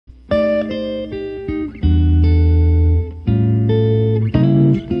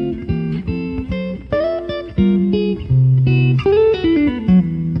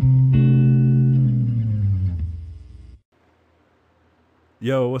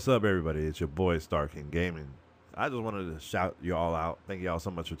what's up, everybody? It's your boy, JFrank Gaming. I just wanted to shout you all out. Thank you all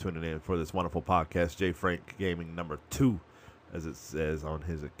so much for tuning in for this wonderful podcast, JFrank Gaming number 2, as it says on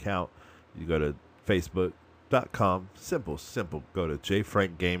his account. You go to facebook.com, simple, go to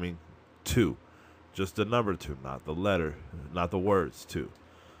JFrank Gaming2. Just the number 2, not the letter, not the words 2.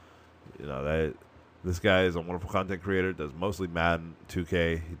 You know, that this guy is a wonderful content creator, does mostly Madden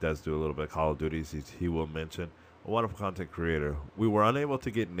 2K. He does do a little bit of Call of Duty. He will mention. A wonderful content creator. We were unable to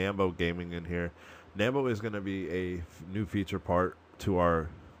get Nambo Gaming in here. Nambo is going to be a new feature part to our,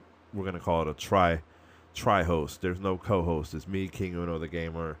 we're going to call it a try host. There's no co-host. It's me, King Uno the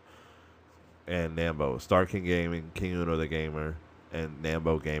Gamer, and Nambo. JFrank Gaming, King Uno the Gamer, and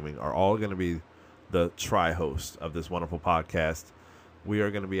Nambo Gaming are all going to be the try host of this wonderful podcast. We are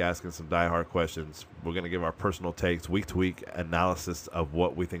going to be asking some diehard questions. We're going to give our personal takes, week-to-week analysis of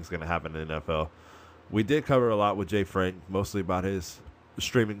what we think is going to happen in the NFL. We did cover a lot with JFrank, mostly about his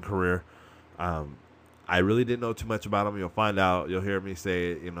streaming career. I really didn't know too much about him. You'll find out. You'll hear me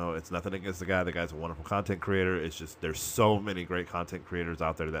say, it's nothing against the guy. The guy's a wonderful content creator. It's just there's so many great content creators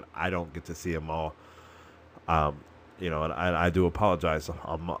out there that I don't get to see them all. And I do apologize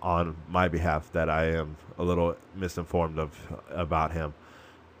on my behalf that I am a little misinformed about him.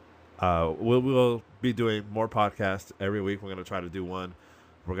 We'll be doing more podcasts every week. We're going to try to do one.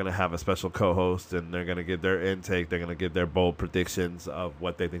 We're going to have a special co-host, and they're going to give their intake. They're going to give their bold predictions of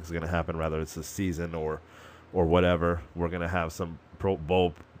what they think is going to happen, whether it's a season or whatever. We're going to have some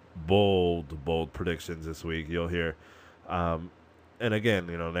bold predictions this week. You'll hear. And again,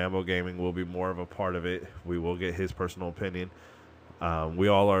 Nambo Gaming will be more of a part of it. We will get his personal opinion. We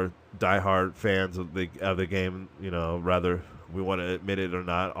all are diehard fans of the game. Whether we want to admit it or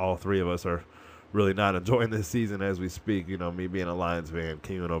not, all three of us are really not enjoying this season as we speak. Me being a Lions fan,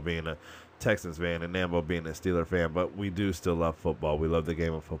 King Uno being a Texans fan, and Nambo being a Steeler fan. But we do still love football. We love the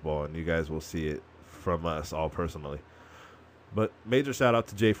game of football, and you guys will see it from us all personally. But major shout out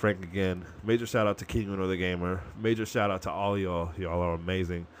to JFrank again. Major shout out to King Uno the Gamer. Major shout out to all y'all. Y'all are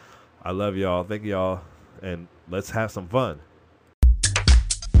amazing. I love y'all. Thank y'all. And let's have some fun.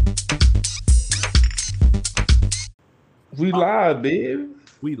 We live, babe.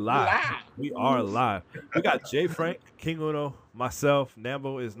 We live. We are live. We got JFrank, King Uno, myself.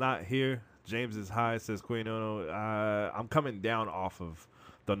 Nambo is not here. James is high, says Queen Uno. I'm coming down off of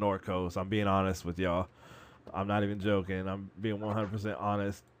the North Coast. I'm being honest with y'all. I'm not even joking. I'm being 100%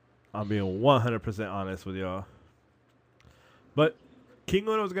 honest. I'm being 100% honest with y'all. But King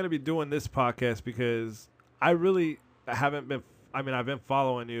Uno is going to be doing this podcast because I haven't been. I've been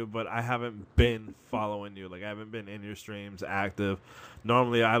following you, but I haven't been following you. Like, I haven't been in your streams active.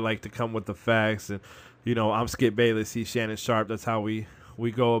 Normally, I like to come with the facts. And, I'm Skip Bayless. He's Shannon Sharp. That's how we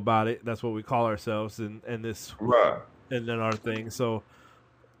go about it. That's what we call ourselves in this. Right. And then our thing. So,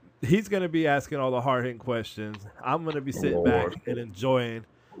 he's going to be asking all the hard-hitting questions. I'm going to be sitting back and enjoying.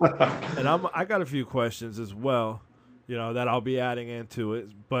 And I got a few questions as well, that I'll be adding into it.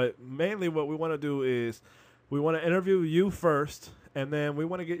 But mainly what we want to do is we want to interview you first, and then we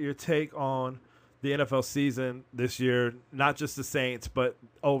want to get your take on the NFL season this year, not just the Saints, but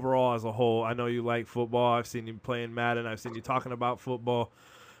overall as a whole. I know you like football. I've seen you playing Madden. I've seen you talking about football.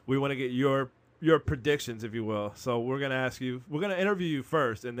 We want to get your predictions, if you will. So we're going to interview you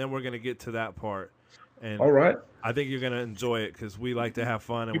first, and then we're going to get to that part. And all right. I think you're going to enjoy it because we like to have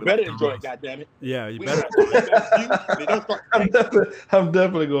fun. And you better enjoy it, goddammit. Yeah, you better. I'm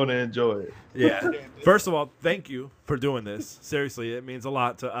definitely going to enjoy it. Yeah. First of all, thank you for doing this. Seriously, it means a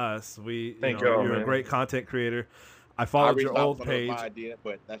lot to us. You're a great content creator. I followed your old page. My idea,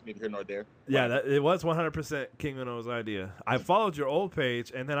 but that's neither here nor there. Yeah, it was 100% King Uno's idea. I followed your old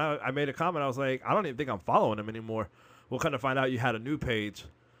page, and then I made a comment. I was like, I don't even think I'm following him anymore. We'll kind of find out you had a new page.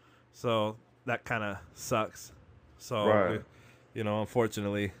 So that kind of sucks. So, right.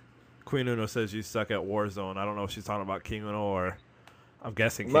 Unfortunately, Queen Uno says you suck at Warzone. I don't know if she's talking about King Uno or I'm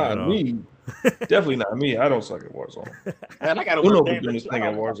guessing King not Uno. Me. Definitely not me. I don't suck at Warzone. Man, I got to Uno be doing this thing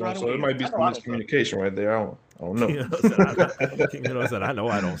at Warzone, so it might be some miscommunication right there. I don't know. King Uno said, I know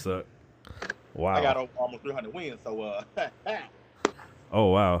I don't suck. Wow. I got almost 300 wins, so Oh,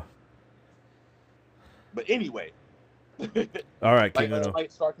 wow. But anyway. All right, King Uno.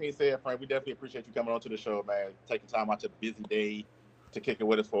 Like JFrank said, Frank, we definitely appreciate you coming on to the show, man. Taking time out your busy day to kick it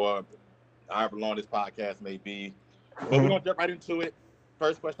with us for however long this podcast may be. But we're going to jump right into it.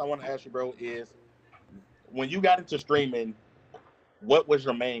 First question I want to ask you, bro, is when you got into streaming, what was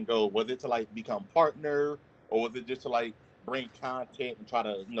your main goal? Was it to, become partner, or was it just to, bring content and try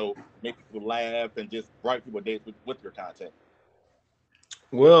to, make people laugh and just brighten people's days with your content?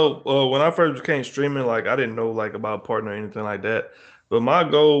 Well, when I first became streaming, I didn't know about partner or anything like that. But my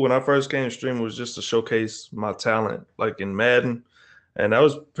goal when I first came streaming was just to showcase my talent, like in Madden. And that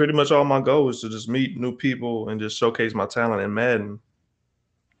was pretty much all my goal, was to just meet new people and just showcase my talent in Madden.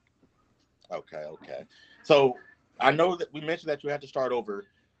 Okay. So I know that we mentioned that you had to start over.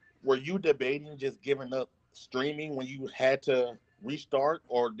 Were you debating just giving up streaming when you had to restart,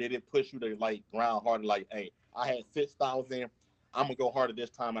 or did it push you to like ground harder? Like, hey, I had 6,000. I'm gonna go harder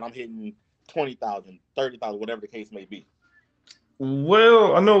this time, and I'm hitting 20,000, 30,000, whatever the case may be.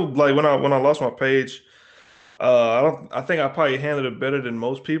 Well, I know like when I lost my page, I think I probably handled it better than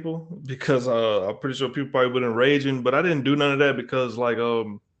most people because I'm pretty sure people probably wouldn't raging, but I didn't do none of that because like a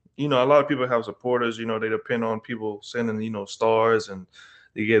lot of people have supporters, they depend on people sending, stars, and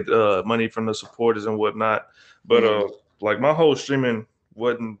they get money from the supporters and whatnot. But like my whole streaming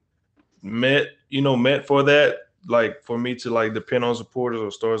wasn't meant for that, like for me to like depend on supporters or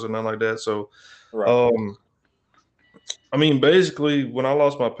stars or nothing like that. So right. I mean, basically, when I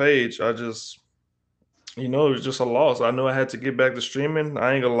lost my page, I just, it was just a loss. I knew I had to get back to streaming.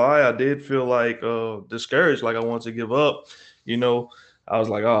 I ain't gonna lie, I did feel like discouraged, like I wanted to give up. You know, I was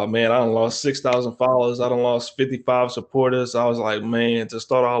like, oh man, I done lost 6,000 followers. I done lost 55 supporters. I was like, man, to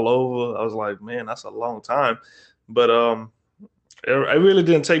start all over, I was like, man, that's a long time. But it really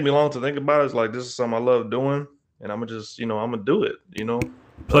didn't take me long to think about it. It's like, this is something I love doing, and I'm gonna just, I'm gonna do it.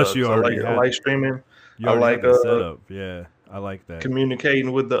 Plus, you 'Cause already I like streaming. you I already like had the setup. Yeah, I like that.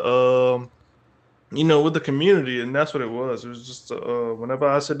 communicating with the with the community, and that's what it was. It was just whenever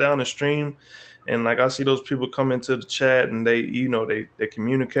I sit down and stream, and like I see those people come into the chat and they they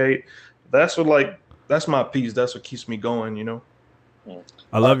communicate. That's that's my piece. That's what keeps me going.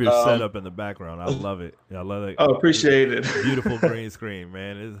 I love your setup in the background. I love it. I love it. I appreciate it. Beautiful green screen,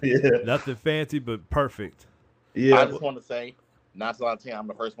 man. It's nothing fancy, but perfect. Yeah. I just want to say, 9 out of 10, I'm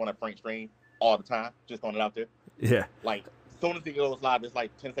the first one at Frank stream all the time. Just throwing it out there. Yeah. Like, as soon as it goes live, it's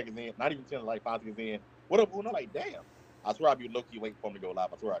like 10 seconds in. Not even 10, like 5 seconds in. What up, Uno? Like, damn. I swear I'd be low-key waiting for him to go live.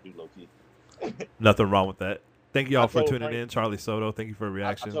 I swear I do low-key. Nothing wrong with that. Thank you all for tuning in. Charlie Soto, thank you for a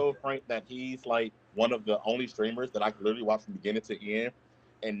reaction. I told Frank that he's like one of the only streamers that I can literally watch from beginning to end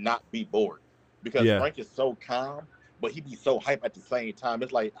and not be bored. Because Frank is so calm, but he be so hype at the same time.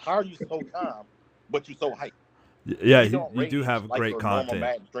 It's like, how are you so calm, but you so hype? Yeah, you do have great content.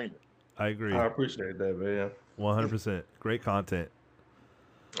 I agree. I appreciate that, man. 100%. Great content.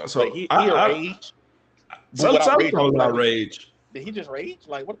 So I rage. Sometimes I rage. Did he just rage?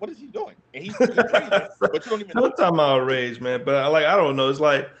 Like, what is he doing? And he's raging, but you don't even know. Sometimes I rage, man. But I don't know. It's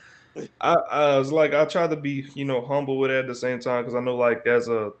like I try to be, humble with it at the same time, because I know, like, as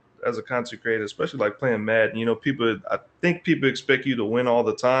a content creator, especially like playing Madden, I think people expect you to win all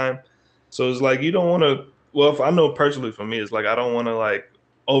the time. So it's like you don't want to. Well, if I know personally for me, it's like I don't want to like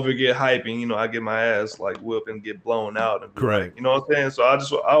over get hype and I get my ass like whipped and get blown out. And correct. Like, you know what I'm saying?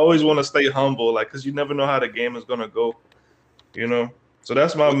 So I always want to stay humble, like, because you never know how the game is gonna go. So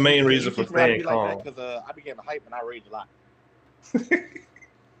that's my main reason for staying calm. Because I be getting hype and I rage a lot.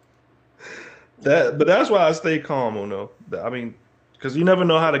 But that's why I stay calm, Uno. I mean, because you never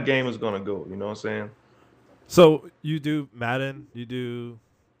know how the game is gonna go. You know what I'm saying? So you do Madden, you do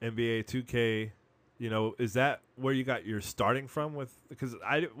NBA 2K. Is that where you got your starting from with? Because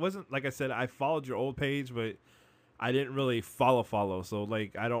I wasn't, like I said, I followed your old page, but I didn't really follow. So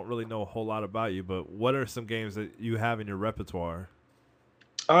like, I don't really know a whole lot about you. But what are some games that you have in your repertoire?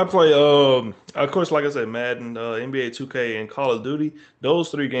 I play, of course, like I said, Madden, NBA 2K, and Call of Duty. Those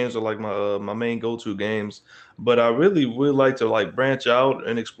 3 games are like my main go-to games. But I really would like to like branch out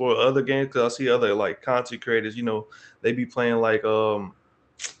and explore other games, because I see other like content creators. They be playing like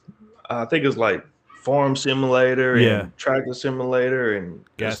I think it's like Farm Simulator and Tractor Simulator and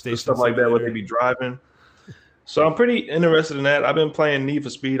gas station stuff like that, where they be driving. So I'm pretty interested in that. I've been playing Need for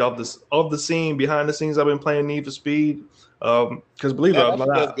Speed of the scene, behind the scenes. I've been playing Need for Speed because believe it or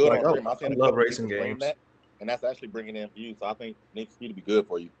not, I love racing games. And that's actually bringing in views. So I think Need for Speed would be good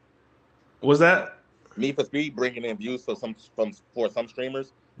for you. Was that? Need for Speed bringing in views for some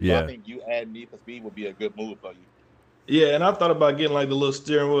streamers. Yeah. So I think you add Need for Speed would be a good move for you. Yeah, and I thought about getting like the little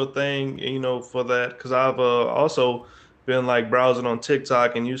steering wheel thing, for that, because I've also been like browsing on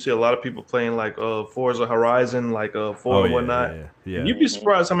TikTok, and you see a lot of people playing like Forza Horizon, like 4 and whatnot. Yeah. And you'd be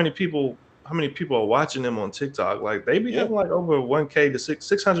surprised how many people are watching them on TikTok. Like they be having like over 1K to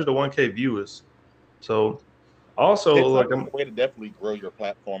 600 to 1K viewers. So also TikTok like is a way to definitely grow your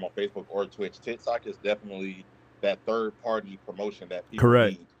platform on Facebook or Twitch. TikTok is definitely that third party promotion that people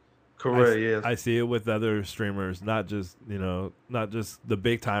need. Correct. Yeah, I see it with other streamers, not just the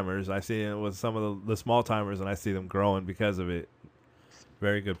big timers. I see it with some of the small timers, and I see them growing because of it.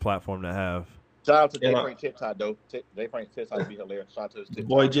 Very good platform to have. Shout out to And JFrank TikTok though. JFrank TikTok be hilarious. Shout out to his the TikTok.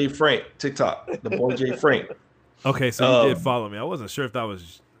 boy JFrank TikTok. The boy JFrank. Okay, so you did follow me. I wasn't sure if that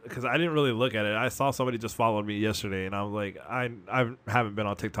was because I didn't really look at it. I saw somebody just followed me yesterday, and I was like, I haven't been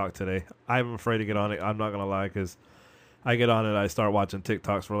on TikTok today. I'm afraid to get on it. I'm not gonna lie, because I get on it, I start watching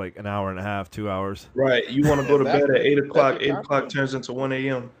TikToks for like an hour and a half, 2 hours. Right. You want to go to bed at 8 o'clock. 8 o'clock turns into 1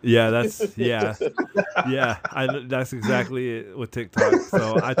 a.m. Yeah, that's that's exactly it with TikTok.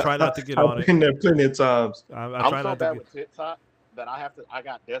 So I try not to get on it. I've been there plenty of times. I try not to with TikTok that I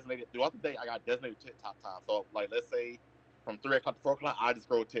got designated throughout the day. I got designated TikTok time. So like, let's say from 3 o'clock to 4 o'clock, I just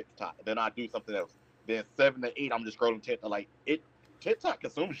scroll TikTok. Then I do something else. Then 7 to 8, I'm just scrolling TikTok. Like TikTok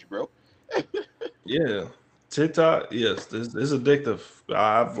consumes you, bro. Yeah. TikTok, yes, it's addictive.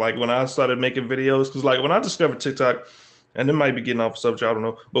 I've like when I started making videos, because like when I discovered TikTok, and it might be getting off subject, I don't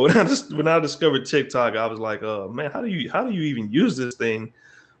know. But when I discovered TikTok, I was like, man, how do you even use this thing?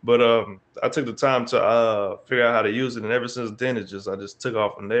 But I took the time to figure out how to use it, and ever since then, I just took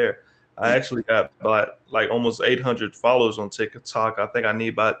off from there. I actually got about like almost 800 followers on TikTok. I think I need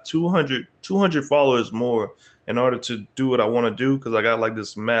about 200 followers more in order to do what I want to do, because I got like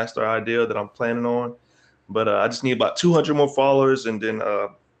this master idea that I'm planning on. But I just need about 200 more followers, and then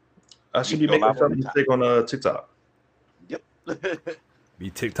I should be making something big on TikTok. Yep. Be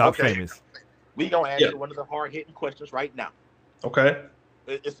TikTok famous. We gonna ask you one of the hard-hitting questions right now. Okay.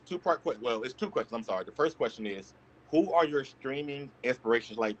 It's a two-part question. Well, it's two questions. I'm sorry. The first question is, who are your streaming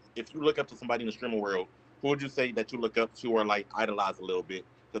inspirations? Like, if you look up to somebody in the streaming world, who would you say that you look up to or like idolize a little bit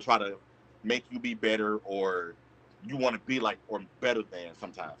to try to make you be better, or you want to be like or better than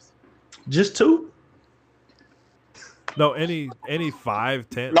sometimes? Just two? No, any 5,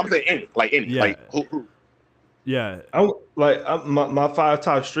 10. I'm saying any, like any, yeah. like who? Yeah, my 5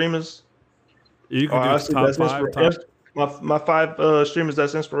 top streamers. You can do top 5. My 5 streamers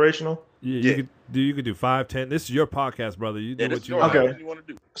that's inspirational. Yeah, you could do 5, 10. This is your podcast, brother. You do what you want. Okay. You want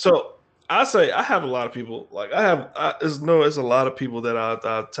to do. So I say I have a lot of people. Like it's a lot of people that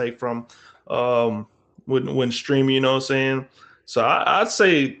I take from when streaming. You know what I'm saying? So I'd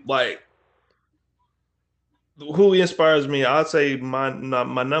say like, who inspires me? I'd say my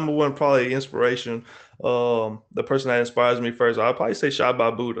number one probably inspiration. The person that inspires me first, I'd probably say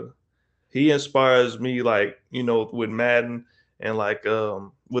Shaba Buddha. He inspires me, like, with Madden and like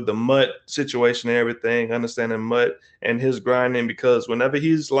with the MUT situation and everything, understanding MUT and his grinding, because whenever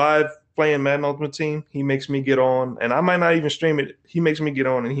he's live playing Madden Ultimate Team, he makes me get on, and I might not even stream it. He makes me get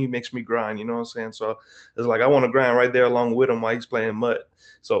on and he makes me grind. You know what I'm saying? So it's like I want to grind right there along with him while he's playing MUT.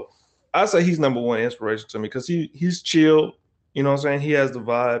 So I say he's number one inspiration to me, because he's chill. You know what I'm saying? He has the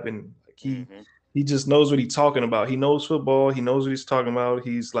vibe, and like he just knows what he's talking about. He knows football. He knows what he's talking about.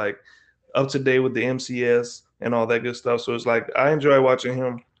 He's like up to date with the MCS and all that good stuff. So it's like I enjoy watching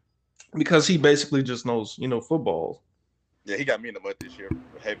him because he basically just knows, football. Yeah, he got me in the MUT this year,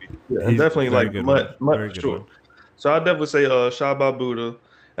 heavy. Yeah, and definitely like MUT for sure. So I'd definitely say Shaba Buddha,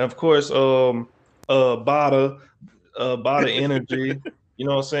 and of course Bada Energy. You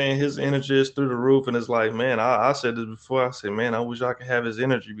know what I'm saying? His energy is through the roof, and it's like, man, I said this before. I said, man, I wish I could have his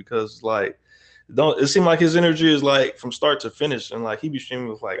energy, because like, it seemed like his energy is like from start to finish, and like he be streaming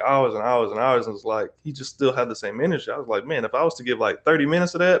with like hours and hours and hours, and it's like he just still had the same energy. I was like, man, if I was to give like 30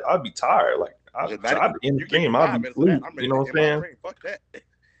 minutes of that, I'd be tired. Like I'd be in the game, I'd be asleep. You know what I'm saying? Fuck that.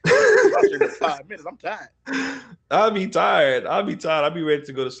 5 minutes, I'm tired. I'd be tired. I'd be ready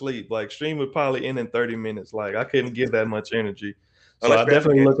to go to sleep. Like stream would probably end in 30 minutes. Like I couldn't give that much energy. So I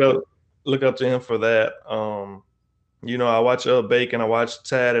definitely look up to him for that. I watch Bacon, I watch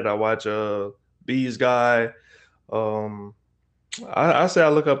Tatted, I watch Bees Guy. I say I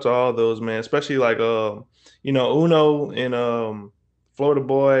look up to all those, man, especially like Uno and Florida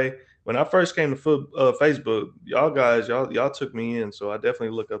Boy. When I first came to Facebook, y'all took me in, so I definitely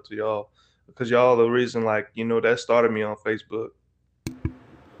look up to y'all, because y'all are the reason, like, that started me on Facebook.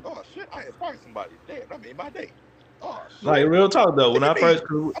 Oh shit, I inspired somebody. Damn, that made my day. Oh, shit. Like real talk though, when I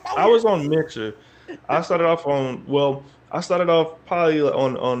was on Mixer, I started off probably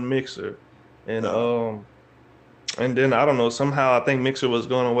on Mixer, and then I don't know, somehow I think Mixer was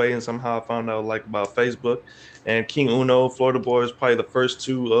going away, and somehow I found out like about Facebook, and King Uno, Florida Boy was probably the first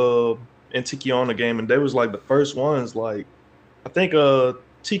two in Tiki on the game, and they was like the first ones. Like I think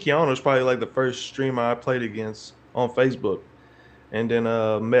Tiki on was probably like the first streamer I played against on Facebook. And then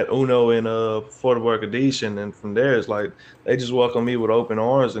met Uno in Florida Boy Edition, and from there it's like they just welcomed me with open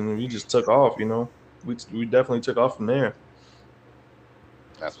arms, and we just took off. We definitely took off from there.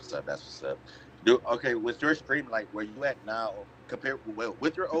 That's what's up. Okay, with your stream, like where you at now, compared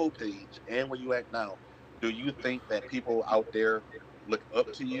with your old page and where you at now, do you think that people out there look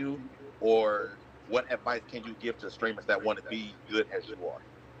up to you or what advice can you give to streamers that want to be good as you are?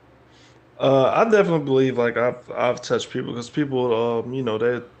 I definitely believe like I've touched people because people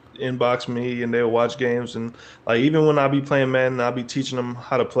they inbox me and they'll watch games and like even when I be playing Madden, I'll be teaching them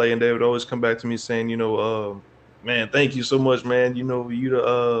how to play and they would always come back to me saying, man, thank you so much, man.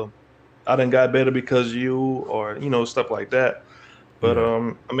 I done got better because of you or stuff like that. But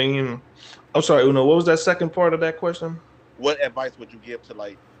I mean, I'm sorry, Uno, what was that second part of that question? What advice would you give to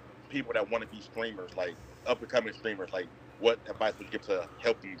like people that want to be streamers, like up and coming streamers? Like, what advice would you give to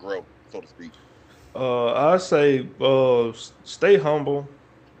help them grow, so to speak? I say stay humble.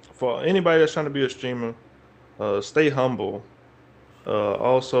 For anybody that's trying to be a streamer, stay humble.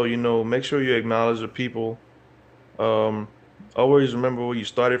 Also, make sure you acknowledge the people. Um, always remember where you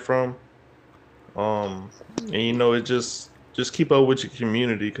started from. And it just keep up with your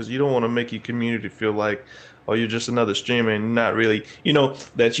community because you don't want to make your community feel like, oh, you're just another streamer and not really,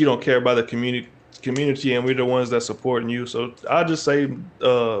 that you don't care about the community and we're the ones that supporting you. So I'll just say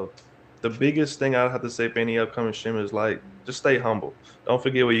the biggest thing I have to say for any upcoming streamer is like just stay humble. Don't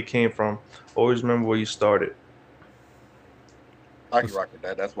forget where you came from. Always remember where you started. I can rock with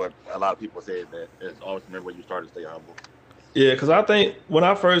that. That's what a lot of people say. That is always remember where you started. Stay humble. Yeah, because I think when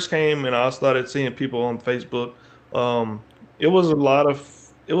I first came and I started seeing people on Facebook, it was a lot of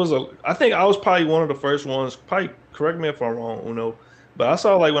I think I was probably one of the first ones. Probably correct me if I'm wrong, but I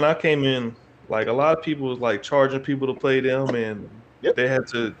saw like when I came in, like a lot of people was like charging people to play them, and they had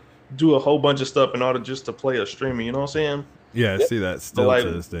to do a whole bunch of stuff in order just to play a streamer. You know what I'm saying? Yeah, I see that still like,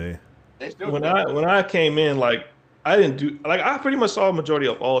 to this day. When I came in, like I didn't do like I pretty much saw a majority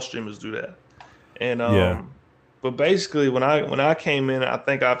of all streamers do that, and But basically, when I came in, I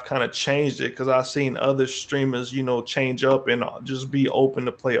think I've kind of changed it because I've seen other streamers, change up and just be open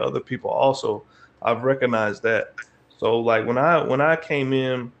to play other people. Also, I've recognized that. So like when I came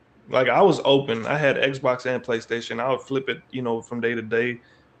in, like I was open. I had Xbox and PlayStation. I would flip it, from day to day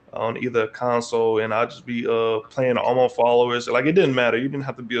on either console, and I'd just be playing all my followers. Like it didn't matter. You didn't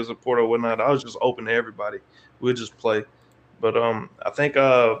have to be a supporter or whatnot. I was just open to everybody. We'd just play. But I think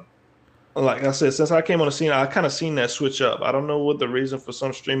like I said, since I came on the scene, I kind of seen that switch up. I don't know what the reason for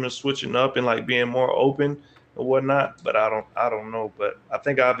some streamers switching up and like being more open or whatnot, but I don't know. But I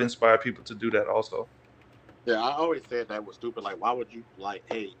think I've inspired people to do that also. Yeah, I always said that was stupid. Like, why would you like,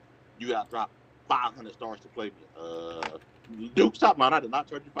 hey, you got to drop 500 stars to play me? Duke, stop, man! I did not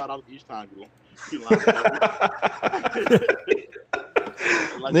charge you $5 each time. You like,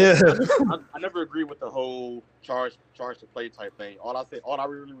 I never agree with the whole charge to play type thing. All I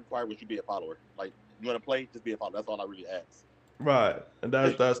really required was you be a follower. Like, you want to play, just be a follower. That's all I really ask. Right, and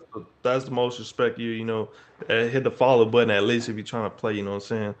that's the most respect hit the follow button at least if you're trying to play. You know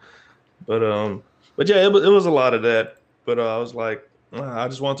what I'm saying? But yeah, it was a lot of that. But I was like, I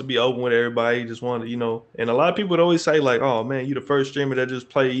just want to be open with everybody. Just wanted, and a lot of people would always say like, oh man, you the first streamer that just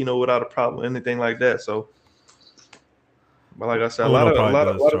play, without a problem, anything like that. So. But like I said, a lot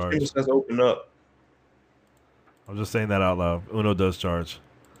of streamers has opened up. I'm just saying that out loud. Uno does charge.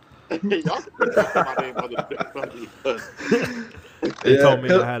 They told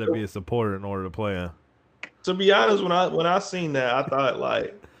me I had to be a supporter in order to play him. To be honest, when I seen that, I thought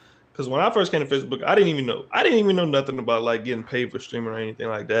like, because when I first came to Facebook, I didn't even know nothing about like getting paid for streaming or anything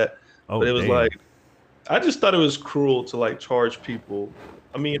like that. But it was like, I just thought it was cruel to like charge people.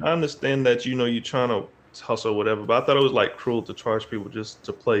 I mean, I understand that you're trying to hustle or whatever, but I thought it was like cruel to charge people just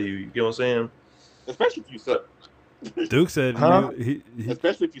to play you. You get what I'm saying? Especially if you suck. Duke said,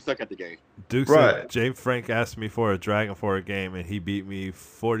 especially if you suck at the game. Duke said, JFrank asked me for a Dragon for a game, and he beat me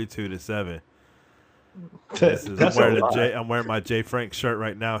 42-7. I'm wearing my JFrank shirt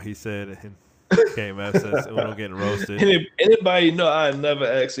right now. He said, KMF says Uno getting roasted. Anybody know I never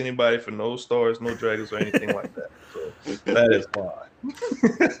asked anybody for no stars, no dragons, or anything like that. So that is fine.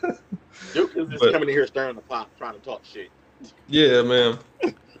 Duke is just coming in here stirring the pot, trying to talk shit. Yeah, man.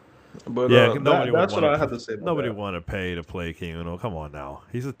 But that's what I have to say. Nobody want to pay to play King Uno. Come on now.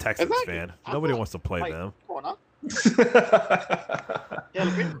 He's a Texans fan. Nobody wants to play them.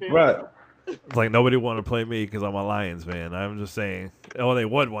 Right. It's like nobody want to play me because I'm a Lions fan. I'm just saying. Oh, they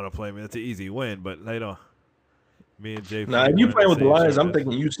would want to play me. That's an easy win, but they don't. Me and Jay. Nah, if you playing with the Lions, I'm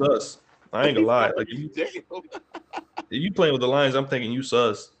thinking you sus. I ain't gonna lie. Like if you playing with the Lions, I'm thinking you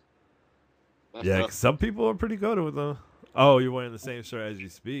sus. Yeah, some people are pretty good with them. Oh, you're wearing the same shirt as you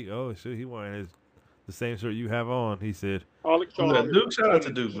speak. Oh, shit, he wearing the same shirt you have on. He said. Duke, shout out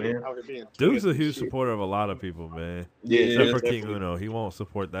to Duke, man. Duke's a huge supporter of a lot of people, man. Yeah, except for King Uno, he won't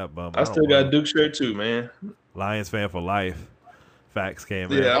support that bum. I still got Duke shirt too, man. Lions fan for life. Facts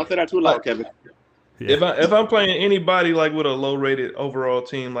came in. Yeah, don't say that too loud, Kevin. If I'm playing anybody like with a low rated overall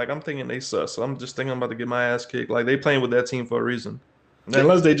team, like I'm thinking they sus. So I'm just thinking I'm about to get my ass kicked. Like they playing with that team for a reason.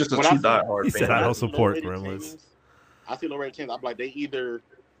 Unless they just a true diehard He fan. said I don't see support low-rated Gremlins. teams, I see low-rated teams. I'm like, they either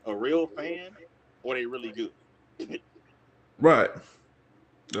a real fan or they really good. Right.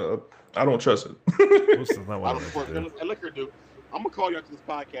 I don't trust it. This is not I what I don't support do. Gremlins. And look here, dude. I'm gonna call you after this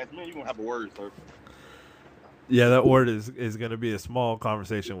podcast, man. You're gonna have a word, sir. Yeah, that word is going to be a small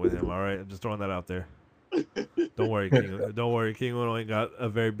conversation with him. All right, I'm just throwing that out there. Don't worry, King. Don't worry, King Uno ain't got a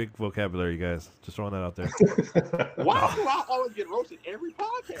very big vocabulary, guys. Just throwing that out there. Why do I always get roasted every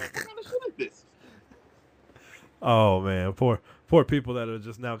podcast? What kind of shit is this? Oh man, poor people that are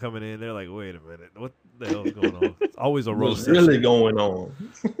just now coming in. They're like, wait a minute, what the hell is going on? It's always a roast. What's really session. going on?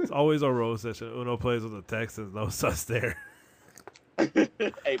 It's always a roast session. Uno plays with the Texans. No sus there.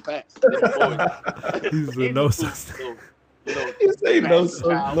 Hey, facts. He's a no sus. You say no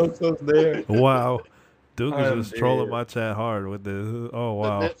sus there. Wow, Duke is I'm just trolling dead. my chat hard with the. Oh The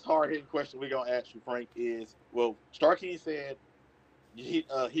wow. next hard hitting question we're gonna ask you, Frank, is Star King said he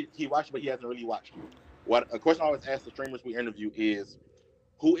watched, but he hasn't really watched you. What a question I always ask the streamers we interview is,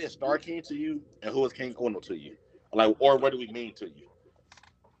 who is Star King to you, and who is King Uno to you? Like, or what do we mean to you?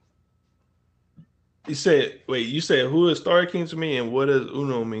 You said who is Star King to me and what does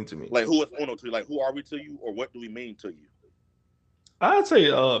Uno mean to me? Like, who is Uno to you? Like, who are we to you, or what do we mean to you? I'd say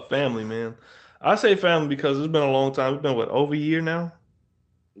family, man. I say family because it's been a long time. It's been what, over a year now?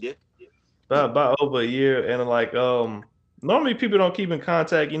 Yeah. About over a year. And like normally people don't keep in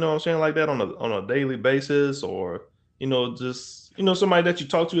contact, you know what I'm saying, like that on a daily basis, or just somebody that you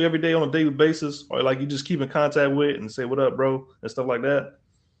talk to every day on a daily basis, or like you just keep in contact with and say what up, bro, and stuff like that.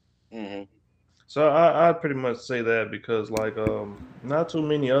 Mm-hmm. So I'd pretty much say that because like not too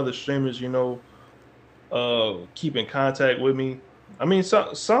many other streamers, keep in contact with me. I mean,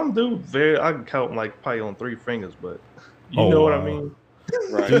 some do I can count like probably on 3 fingers, but you know what I mean.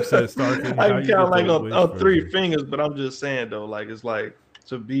 Right. Duke says Star King. I how can you count get like the on wish 3 version? fingers, but I'm just saying though, like it's like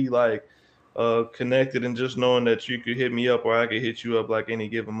to be like connected and just knowing that you could hit me up or I could hit you up like any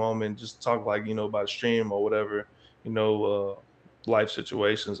given moment, just talk like about stream or whatever, life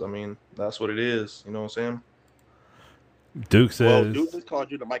situations. I mean, that's what it is. You know what I'm saying? Duke says. Duke just called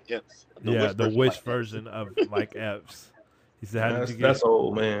you the Mike Epps. The Wish version of Mike Epps. He said, "How did you get?" That's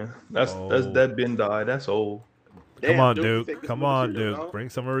old, man. That's that been died. That's old. Come Damn, on, Duke, Duke. Come on, Duke. Bring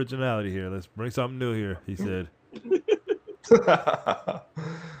some originality here. Let's bring something new here. He said.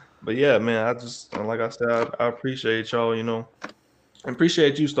 But yeah, man, I just like I said, I appreciate y'all. I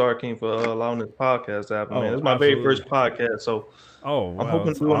appreciate you, Star King, for allowing this podcast to happen, man. It's my very first podcast, so wow, I'm hoping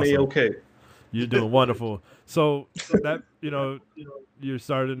that's doing awesome. okay. You're doing wonderful. So that you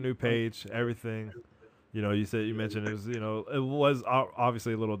started a new page, everything. You mentioned it was it was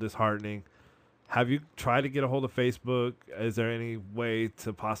obviously a little disheartening. Have you tried to get a hold of Facebook? Is there any way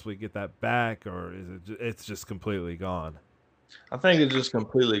to possibly get that back, or is it's just completely gone? I think it's just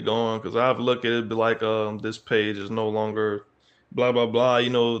completely gone because I've looked at it, be like, this page is no longer blah blah blah.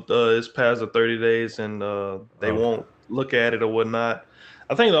 It's past the 30 days and they won't look at it or whatnot.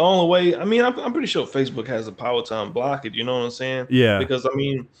 I think the only way, I mean, I'm pretty sure Facebook has the power to unblock it. You know what I'm saying? Yeah. Because I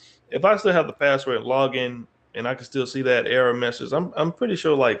mean, if I still have the password and log in and I can still see that error message, I'm pretty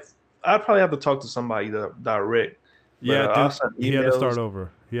sure like I'd probably have to talk to somebody direct. Yeah, he had to start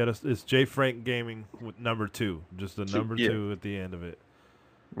over. It's JFrank Gaming with number 2, just the number 2 at the end of it.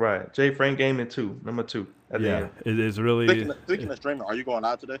 Right, JFrank Gaming2, number 2 at the end. It is really. Speaking of streaming, are you going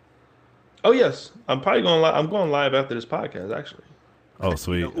live today? Oh yes, I'm probably going live. I'm going live after this podcast, actually. Oh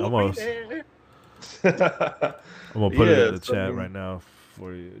sweet, almost. I'm gonna put it in the chat right now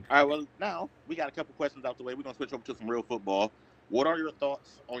for you. All right, well now we got a couple questions out the way. We're gonna switch over to some real football. What are your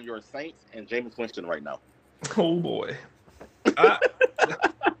thoughts on your Saints and Jameis Winston right now? Oh boy. I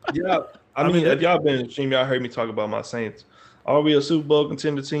mean, if y'all been in the stream, y'all heard me talk about my Saints. Are we a Super Bowl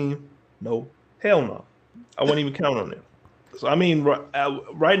contender team? No. Hell no. I wouldn't even count on them. So I mean,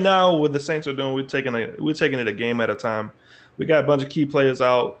 right now, what the Saints are doing, we're taking it a game at a time. We got a bunch of key players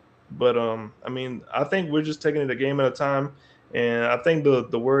out, but I mean, I think we're just taking it a game at a time. And I think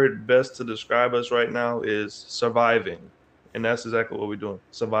the word best to describe us right now is surviving, and that's exactly what we're doing,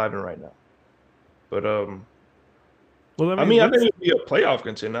 surviving right now. But well, I think we'd be a playoff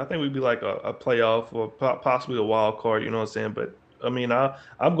contender. I think we'd be like a playoff or possibly a wild card. You know what I'm saying? But I mean,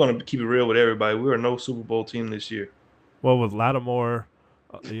 I'm going to keep it real with everybody. We are no Super Bowl team this year. Well, with Lattimore,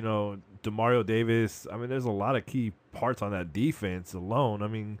 Demario Davis. I mean, there's a lot of key parts on that defense alone. I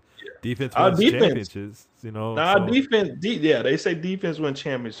mean, defense wins championships. Defense. They say defense wins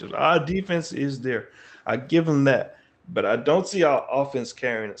championships. Our defense is there. I give them that. but I don't see our offense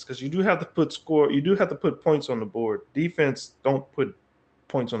carrying us because you do have to put score. You do have to put points on the board. Defense don't put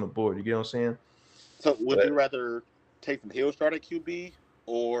points on the board. You get what I'm saying? So would But you rather Taysom Hill start at QB,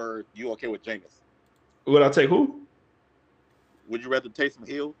 or you okay with Jameis? would I take who? Would you rather Taysom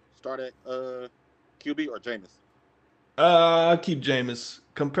Hill start at QB or Jameis? I keep Jameis.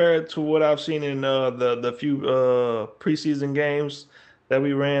 Compared to what I've seen in the few preseason games that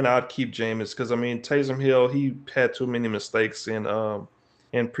we ran, I'd keep Jameis because I mean Taysom Hill, he had too many mistakes in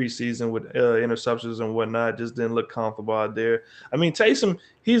preseason with interceptions and whatnot. Just didn't look comfortable out there. I mean Taysom,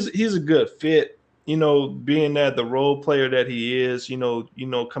 he's a good fit. You know, being that the role player that he is,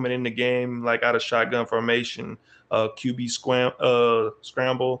 coming in the game like out of shotgun formation, QB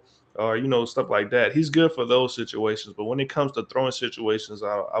scramble, or stuff like that. He's good for those situations, but when it comes to throwing situations,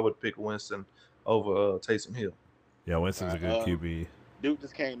 I would pick Winston over Taysom Hill. Yeah, Winston's a good QB. Dude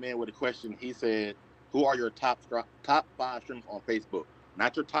just came in with a question. He said, "Who are your top 5 streamers on Facebook?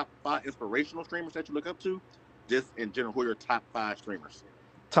 Not your top 5 inspirational streamers that you look up to, just in general. Who are your top 5 streamers?"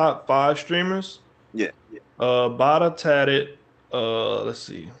 Top 5 streamers? Yeah. Bada Tatted. Let's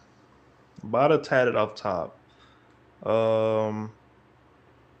see. Bada Tatted off top. God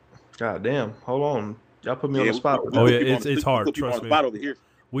damn. Hold on. Y'all put me on the spot. Oh yeah, it's hard. Trust me. Over here.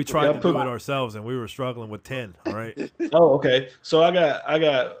 We tried to do it ourselves, and we were struggling with 10. All right. Oh, okay. So I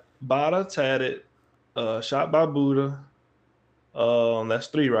got Bada Tatted, Shot by Buddha. That's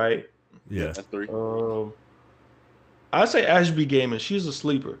 3, right? Yeah, that's 3. I say Ashby Gaming. She's a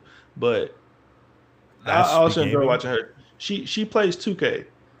sleeper, but I also enjoy watching her. She plays 2K,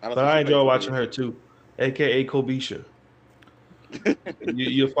 but I enjoy watching her too, aka Kobisha.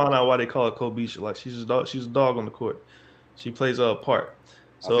 You'll find out why they call her Kobisha. Like she's a dog on the court. She plays a part.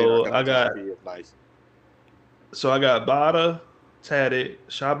 So I got Bada, Tatted,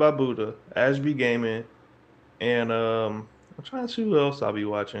 Shaba Buddha, Ashby Gaming, and I'm trying to see who else I'll be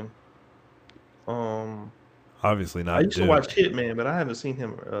watching. Obviously not. I used to watch Hitman, but I haven't seen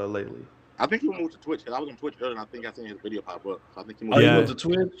him lately. I think he moved to Twitch. I was on Twitch earlier, and I think I seen his video pop up. So I think he moved to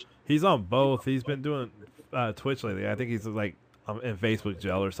Twitch. He's on both. He's been doing Twitch lately. I think he's like in Facebook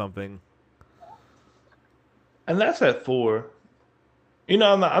jail or something. And that's at 4.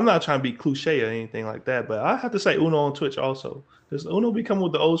 I'm not trying to be cliche or anything like that, but I have to say Uno on Twitch also, because Uno be coming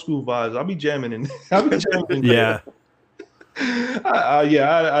with the old school vibes. I'll be jamming in. Yeah.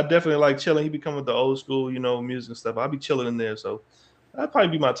 I definitely like chilling. He be coming with the old school, music and stuff. I'll be chilling in there, so that'd probably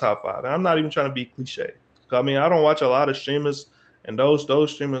be my top 5. And I'm not even trying to be cliche. I mean, I don't watch a lot of streamers, and those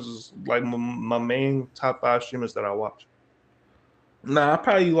streamers is like my main top 5 streamers that I watch. Now I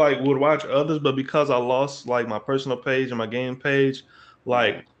probably would watch others, but because I lost my personal page and my game page,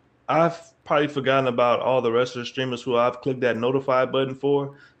 I've probably forgotten about all the rest of the streamers who I've clicked that notify button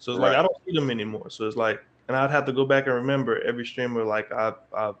for. So it's I don't see them anymore. So it's and I'd have to go back and remember every streamer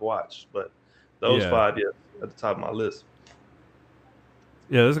I've watched. But those 5, at the top of my list.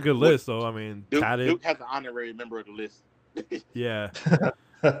 Yeah, that's a good list, though. I mean, Duke has an honorary member of the list. Yeah.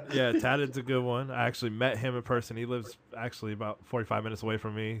 Yeah, Tatted's a good one. I actually met him in person. He lives actually about 45 minutes away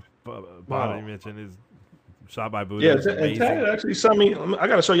from me. Bobby mentioned his Shot by Buddha. Yeah, and Tatted actually sent me. I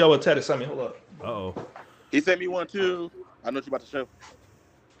got to show y'all what Tatted sent me. Hold up. Uh-oh. He sent me one, too. I know what you're about to show.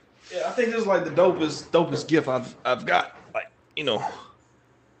 Yeah, I think this is the dopest gift I've got.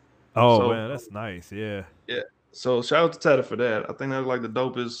 Oh, man, that's nice. Yeah. Yeah. So shout out to Tatted for that. I think that's the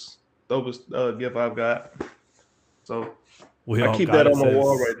dopest gift I've got. So I keep that on my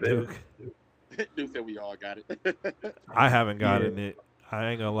wall right there. Dude said we all got it. I haven't gotten it. I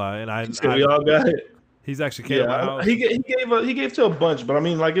ain't gonna lie, and I said we all got it. He's actually came to my house. He gave to a bunch, but I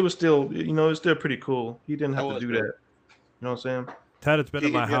mean, it was still, it's still pretty cool. He didn't have to do that. You know what I'm saying? Tadded's been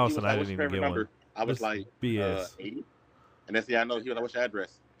in my house, and I didn't even get one. I was like, BS. 80, and that's the I know. He was like, "What's your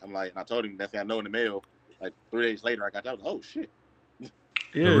address?" I'm like, and I told him that's the I know in the mail. Like 3 days later, I got that. I was like, "Oh shit."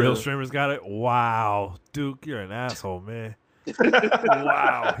 Yeah. The real streamers got it. Wow, Duke, you're an asshole, man.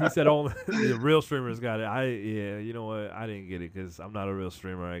 Wow, he said only the real streamers got it. You know what? I didn't get it because I'm not a real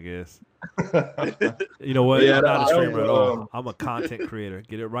streamer, I guess. You know what? I'm not a streamer at all. I'm a content creator.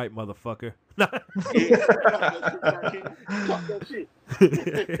 Get it right, motherfucker.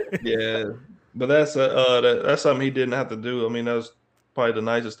 Yeah, but that's something he didn't have to do. I mean, that's probably the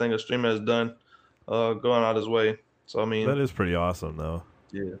nicest thing a streamer has done, going out his way. So I mean, that is pretty awesome, though.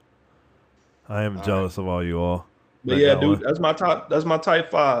 Yeah, I am jealous of all you all. But yeah, dude, that's my top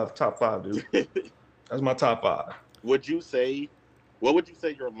 5. Top 5, dude. That's my top 5. What would you say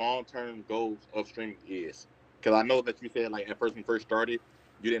your long-term goals of streaming is? Because I know that you said at first when you first started,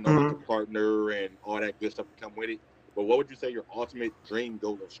 you didn't know what to partner and all that good stuff to come with it. But what would you say your ultimate dream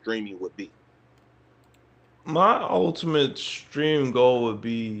goal of streaming would be? My ultimate stream goal would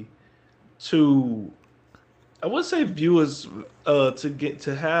be to, I would say viewers,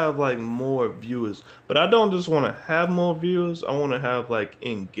 to have like more viewers, but I don't just want to have more viewers. I want to have like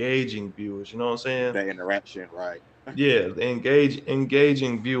engaging viewers. You know what I'm saying? That interaction, right? Yeah,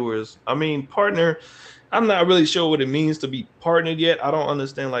 engaging viewers. I mean, partner. I'm not really sure what it means to be partnered yet. I don't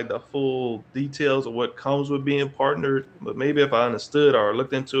understand like the full details of what comes with being partnered. But maybe if I understood or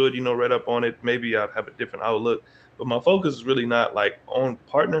looked into it, read up on it, maybe I'd have a different outlook. But my focus is really not like on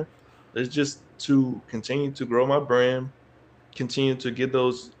partner. It's just to continue to grow my brand, continue to get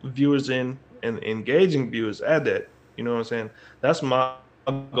those viewers in and engaging viewers at that. You know what I'm saying? That's my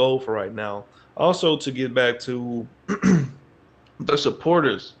goal for right now. Also to get back to the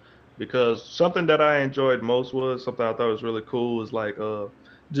supporters, because something that I enjoyed most was something I thought was really cool is like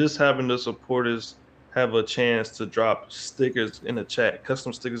just having the supporters have a chance to drop stickers in the chat,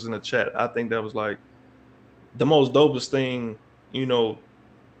 custom stickers in the chat. I think that was like the most dopest thing, you know,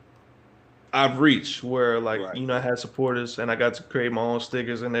 I've reached where like, Right. I had supporters and I got to create my own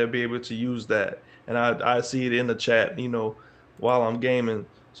stickers and they'll be able to use that. And I see it in the chat, while I'm gaming.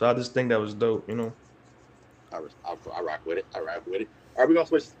 So I just think that was dope. I rock with it. I rock with it. All right,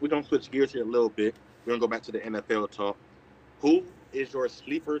 we're gonna switch gears here a little bit. We're gonna go back to the NFL talk. Who is your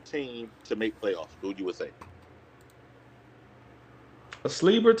sleeper team to make playoffs? Who you would say? A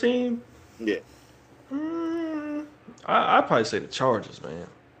sleeper team? Yeah, I'd probably say the Chargers, man. I can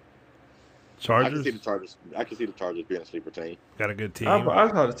Chargers see the Chargers. I can see the Chargers being a sleeper team. got a good team. I'd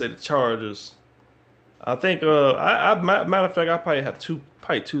probably say the Chargers. I think matter of fact, I probably have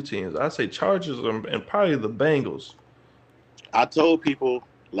two teams. I'd say Chargers and probably the Bengals. I told people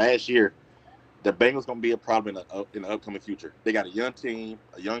last year the Bengals gonna be a problem in the upcoming future. They got a young team,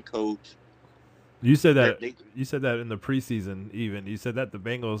 a young coach. You said that. They- You said that in the preseason. Even you said that the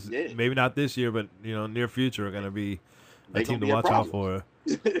Bengals, Yeah. maybe not this year, but near future, are going to be a They team to gonna be a watch out for.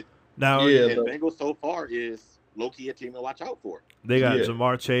 problem. Now Yeah, And Bengals so far is low-key a team to watch out for. they got Yeah.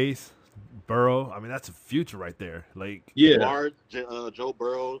 Jamar Chase, Burrow. I mean, that's a future right there. Like yeah. Lamar, Joe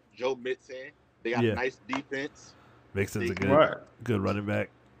Burrow, Joe Mixon. They got Yeah. a nice defense. Mixon's a Right. good running back.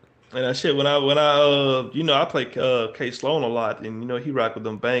 And that shit when I I play K Sloan a lot, and he rock with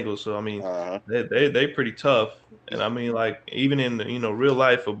them Bengals. So I mean, Uh-huh. they pretty tough. And I mean, like even in real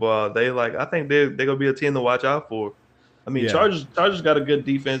life football, I think they're gonna be a team to watch out for. I mean, Yeah. Chargers got a good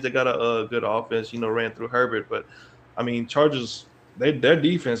defense. They got a good offense. Ran through Herbert, but I mean, Chargers their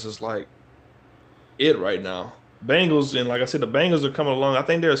defense is like it right now. Bengals, and like I said, the Bengals are coming along. I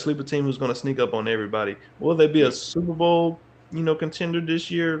think they're a sleeper team who's going to sneak up on everybody. Will they be a Super Bowl, contender this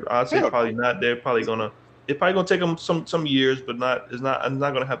year? I'd say probably not. It's probably gonna take them some years, but it's not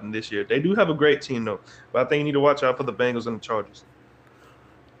going to happen this year. They do have a great team though, but I think you need to watch out for the Bengals and the Chargers.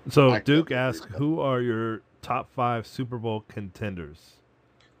 So I Duke definitely asks, agree with that. who are your top 5 Super Bowl contenders?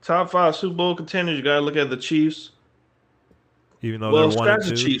 Top 5 Super Bowl contenders. You got to look at the Chiefs. Even though Well, they're 1 and scratch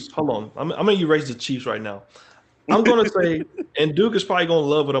the 2. Chiefs. Hold on, I'm going to erase the Chiefs right now. I'm going to say, and Duke is probably going to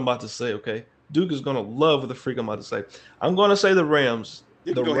love what I'm about to say, okay? Duke is going to love what the freak I'm about to say. I'm going to say the Rams.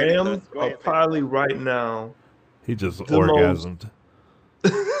 You The can go ahead and Rams go are ahead and say probably right now. He just the most- orgasmed.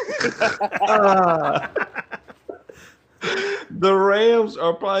 The Rams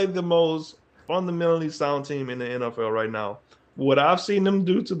are probably the most fundamentally sound team in the NFL right now. What I've seen them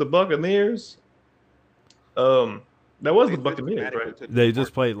do to the Buccaneers, that was the Buccaneers, right? They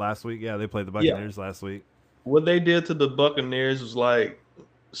just played last week. Yeah, they played the Buccaneers last week. What they did to the Buccaneers was like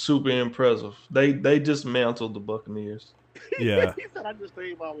super impressive. They dismantled the Buccaneers. Yeah. He said, "I just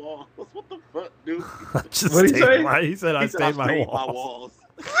stayed my walls." What the fuck, dude? What'd he say? He said, I He said, stayed my walls. walls.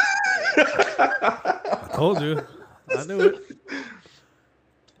 I told you. I knew it.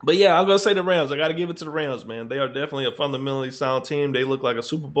 But yeah, I'm gonna say the Rams. I got to give it to the Rams, man. They are definitely a fundamentally sound team. They look like a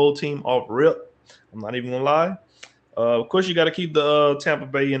Super Bowl team off rip. I'm not even gonna lie. Of course, you got to keep the Tampa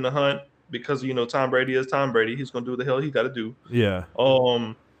Bay in the hunt because Tom Brady is Tom Brady. He's gonna do the hell he got to do. Yeah.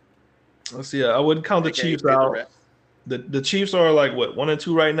 Let's see. I wouldn't count the Chiefs out. The Chiefs are like what 1 and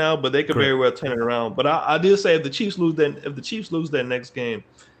 2 right now, but they could very well turn it around. But I did say if the Chiefs lose that next game,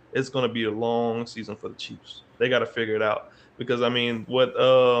 it's gonna be a long season for the Chiefs. They got to figure it out because I mean, what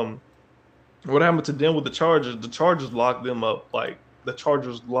happened to them with the Chargers? The Chargers locked them up. Like the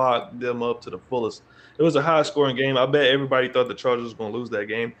Chargers locked them up to the fullest. It was a high scoring game. I bet everybody thought the Chargers was gonna lose that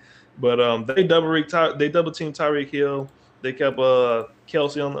game, but they double teamed Tyreek Hill. They kept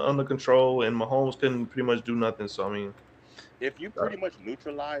Kelsey under control, and Mahomes couldn't pretty much do nothing. So I mean, if you pretty much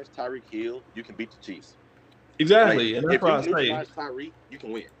neutralize Tyreek Hill, you can beat the Chiefs. exactly, Like, and that's why I if you say neutralize Tyreek, you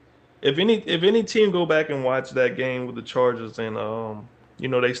can win. if any team go back and watch that game with the Chargers and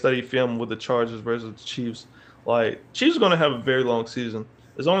they study film with the Chargers versus the Chiefs. Like Chiefs are going to have a very long season.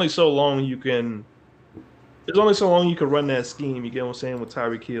 There's only so long you can. There's only so long you can run that scheme. You get what I'm saying with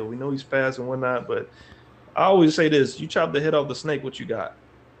Tyreek Hill. We know he's fast and whatnot, but I always say this: you chop the head off the snake, what you got?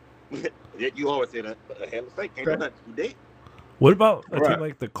 You always say that a head of the snake ain't no nothing. You dead. What about a team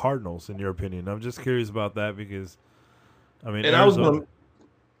like the Cardinals, in your opinion? I'm just curious about that because, I mean, And Arizona.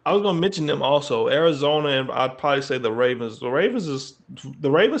 I was gonna mention them also, Arizona, and I'd probably say the Ravens. The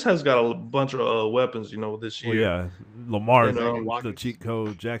Ravens has got a bunch of weapons, this year. Well, yeah, Lamar, And, the cheat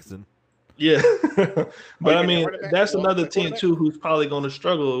code Jackson. Yeah, but I mean that's Well, another the team quarterback? too who's probably going to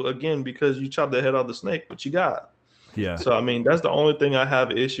struggle again because you chop the head off the snake, but you got. Yeah, So I mean that's the only thing I have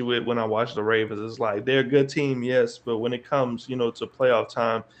an issue with when I watch the Ravens. It's like they're a good team, yes, but when it comes, to playoff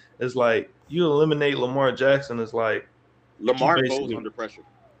time, it's like you eliminate Lamar Jackson. It's like Lamar basically- goes under pressure.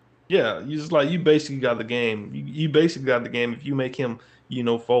 yeah, you just like you basically got the game. You basically got the game if you make him,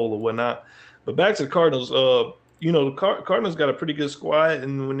 fold or whatnot. But back to the Cardinals, the Cardinals got a pretty good squad,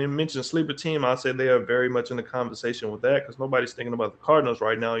 and when they mention sleeper team, I'd say they are very much in the conversation with that because nobody's thinking about the Cardinals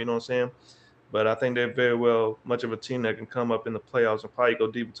right now. You know what I'm saying? But I think they're very well much of a team that can come up in the playoffs and probably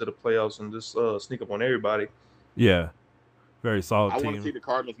go deep into the playoffs and just sneak up on everybody. yeah, very solid I team. want to see the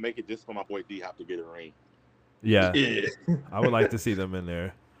Cardinals make it just for my boy D Hop to get a ring. Yeah, Yeah. I would like to see them in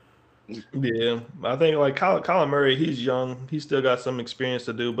there. Yeah, I think like Colin Murray, he's young. He's still got some experience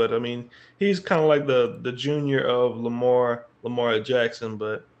to do, but I mean, he's kind of like the junior of Lamar Jackson.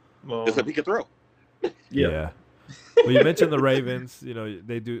 But Except he can throw. Yeah. Well, you mentioned the Ravens.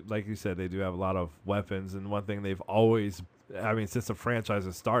 They do, like you said, they do have a lot of weapons, and one thing they've always, I mean, since the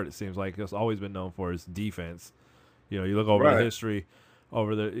franchise's start, it seems like it's always been known for is defense. You look over the history,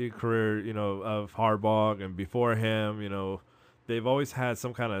 over the career, of Harbaugh and before him, they've always had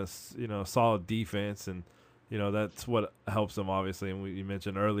some kind of, solid defense, and that's what helps them, obviously. And you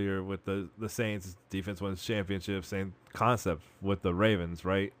mentioned earlier with the Saints, defense wins championships, same concept with the Ravens,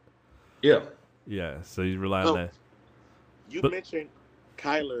 right? Yeah. Yeah, so you rely on that. You mentioned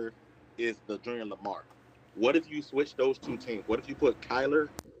Kyler is the junior Lamar. What if you switch those two teams? What if you put Kyler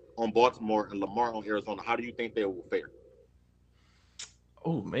on Baltimore and Lamar on Arizona? How do you think they will fare?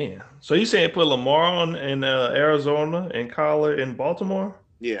 Oh man, so you saying put Lamar on in Arizona and Kyler in Baltimore?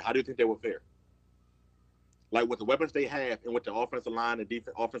 Yeah, how do you think they will fare? Like with the weapons they have and with the offensive line and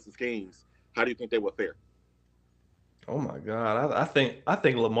offensive schemes, how do you think they will fare? Oh my God, I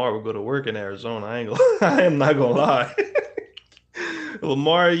think Lamar will go to work in Arizona. I am not gonna lie.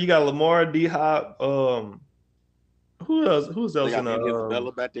 Lamar, you got Lamar, D Hop. Who else? Who's else They in got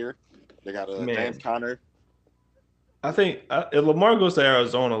Isabella back there. They got James Conner. I think if Lamar goes to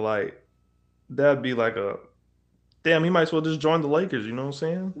Arizona, like that'd be like a damn. He might as well just join the Lakers. You know what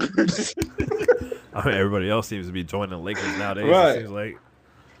I'm saying? I mean, everybody else seems to be joining the Lakers nowadays. Right. It seems like.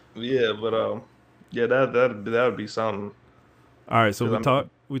 Yeah, but yeah, that would be something. All right, so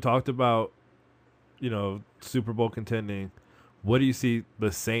we talked about, Super Bowl contending. What do you see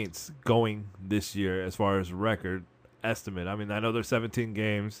the Saints going this year as far as record estimate? I mean, I know they're 17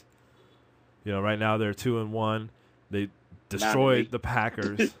 games. Right now they're 2-1. They destroyed the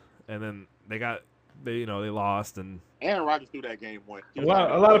Packers, and then they lost, and Aaron Rodgers threw that game once. A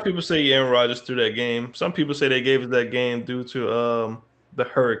lot of people say Aaron Rodgers threw that game. Some people say they gave us that game due to the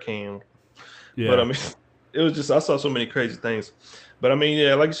hurricane. yeah. But I mean, it was just I saw so many crazy things. But I mean,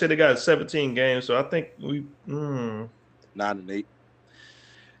 yeah, like you said, they got 17 games, so I think we 9-8.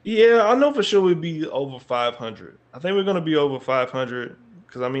 Yeah, I know for sure we'd be over 500. I think we're gonna be over 500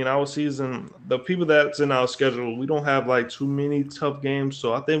 because I mean our season, the people that's in our schedule, we don't have like too many tough games,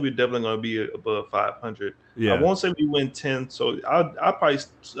 so I think we're definitely gonna be above 500. Yeah. I won't say we win 10, so I'll probably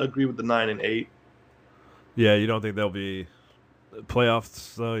agree with the 9 and 8. Yeah, you don't think there'll be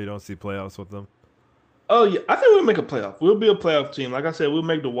playoffs, though? You don't see playoffs with them? Oh yeah, I think we'll make a playoff. We'll be a playoff team. Like I said, we'll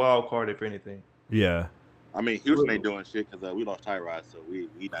make the wild card if anything. Yeah. I mean, Houston ain't doing shit because we lost Tyrod, so we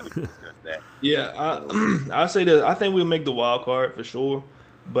not even discuss that. Yeah, I say that I think we'll make the wild card for sure.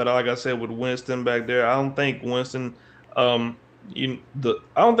 But like I said, with Winston back there, I don't think Winston, I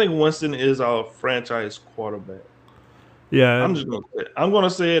don't think Winston is our franchise quarterback. Yeah. I'm gonna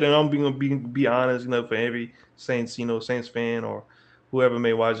say it, and I'm gonna be honest. For every Saints, Saints fan or whoever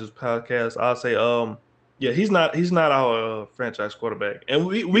may watch this podcast, I'll say, yeah, he's not our franchise quarterback, and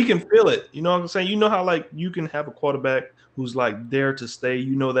we can feel it. You know what I'm saying? You know how like you can have a quarterback who's like there to stay.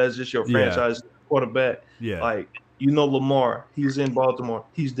 That's just your franchise quarterback. Yeah. Like Lamar, he's in Baltimore.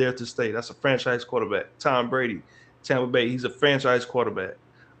 He's there to stay. That's a franchise quarterback. Tom Brady, Tampa Bay, he's a franchise quarterback.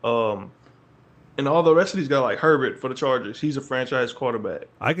 And all the rest of these guys, like Herbert for the Chargers, he's a franchise quarterback.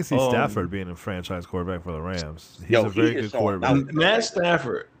 I can see Stafford being a franchise quarterback for the Rams. He's a very good quarterback. Matt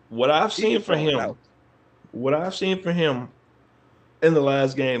Stafford, what I've seen for him in the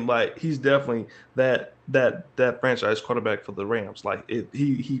last game, like he's definitely that franchise quarterback for the Rams. Like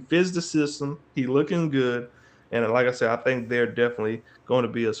he fits the system. He looking good, and like I said, I think they're definitely going to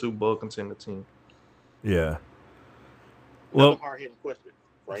be a Super Bowl contender team. Yeah. Well, hard hitting question,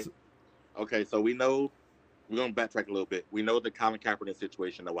 right? Okay, so we know we're going to backtrack a little bit. We know the Colin Kaepernick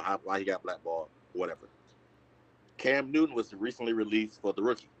situation, why he got blackballed, whatever. Cam Newton was recently released for the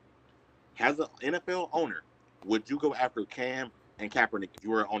rookie. As an NFL owner, would you go after Cam and Kaepernick if you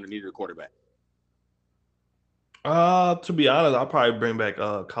were on the needed quarterback? To be honest, I'll probably bring back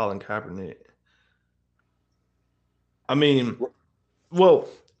Colin Kaepernick. I mean, well,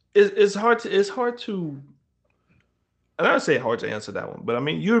 it's hard to. And I would say hard to answer that one, but I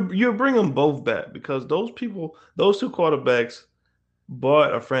mean, you're bringing both back because those two quarterbacks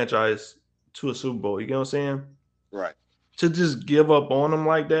brought a franchise to a Super Bowl. You get what I'm saying? Right. To just give up on them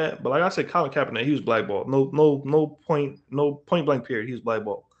like that, but like I said, Colin Kaepernick, he was blackballed. No point blank period. He was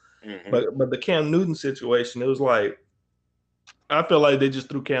blackballed. Mm-hmm. But the Cam Newton situation, it was like I feel like they just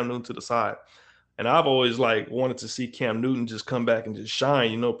threw Cam Newton to the side, and I've always like wanted to see Cam Newton just come back and just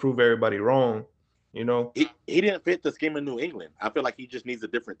shine. Prove everybody wrong. He didn't fit the scheme of New England. I feel like he just needs a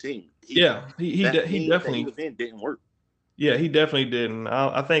different team. He definitely he was in didn't work. Yeah, he definitely didn't.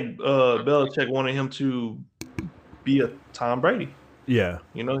 I think Belichick wanted him to be a Tom Brady. Yeah,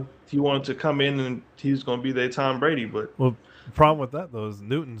 he wanted to come in and he's going to be their Tom Brady. But the problem with that though is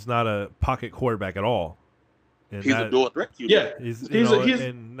Newton's not a pocket quarterback at all. And he's a dual threat QB. Yeah,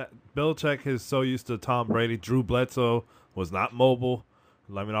 and Belichick is so used to Tom Brady. Drew Bledsoe was not mobile.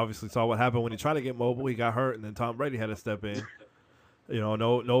 I mean, obviously saw what happened when he tried to get mobile. He got hurt, and then Tom Brady had to step in.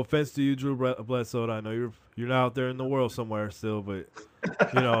 No offense to you, Drew Bledsoe. I know you're not out there in the world somewhere still, but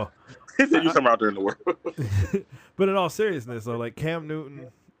you're somewhere out there in the world. But in all seriousness, though, like Cam Newton,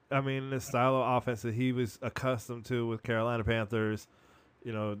 I mean, the style of offense that he was accustomed to with Carolina Panthers,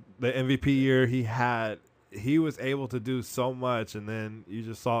 the MVP year he was able to do so much, and then you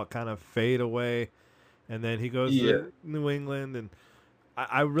just saw it kind of fade away, and then he goes to New England and.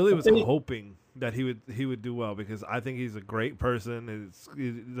 I really was hoping that he would do well because I think he's a great person. It's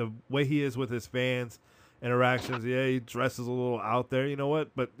the way he is with his fans, interactions. Yeah, he dresses a little out there. You know what?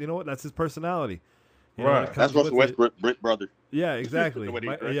 But you know what? That's his personality. Right. That's Russell Westbrook's brother. Yeah, exactly.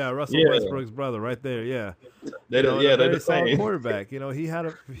 Russell Westbrook's brother, right there. Yeah. They're the same quarterback.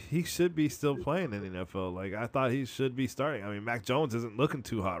 He should be still playing in the NFL. Like I thought he should be starting. I mean, Mac Jones isn't looking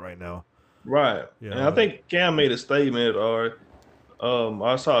too hot right now. Right. And I think Cam made a statement or.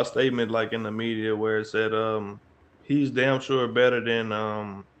 I saw a statement like in the media where it said he's damn sure better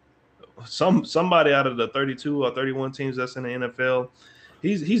than somebody out of the 32 or 31 teams that's in the NFL.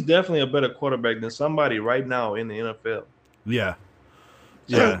 He's definitely a better quarterback than somebody right now in the NFL. Yeah.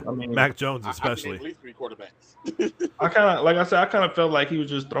 Yeah. I mean, Mac Jones especially. At least 3 quarterbacks. I kind of felt like he was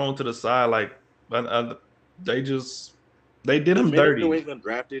just thrown to the side. Like they did him dirty. New England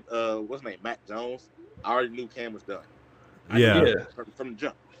drafted what's his name, Mac Jones. I already knew Cam was done. From the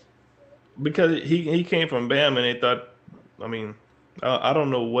jump. Because he came from Bama and they thought, I mean, I don't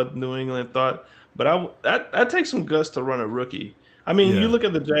know what New England thought, but that takes some guts to run a rookie. I mean, you look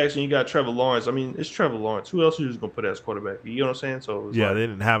at the Jags and you got Trevor Lawrence. I mean, it's Trevor Lawrence. Who else are you just going to put as quarterback? You know what I'm saying? So they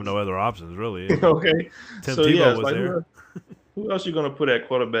didn't have no other options, really. Okay. Tim Tebow was there. Who else are you going to put at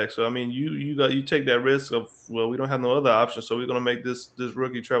quarterback? So, I mean, you take that risk of, well, we don't have no other options, so we're going to make this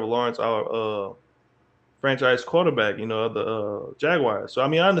rookie Trevor Lawrence our franchise quarterback, the Jaguars. So I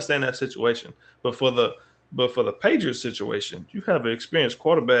mean, I understand that situation, but for the Patriots situation, you have an experienced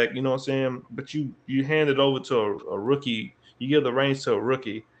quarterback, you know what I'm saying? But you hand it over to a rookie, you give the reins to a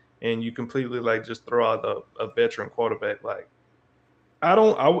rookie, and you completely like just throw out a veteran quarterback. Like, I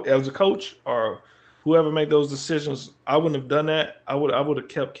as a coach or whoever made those decisions, I wouldn't have done that. I would have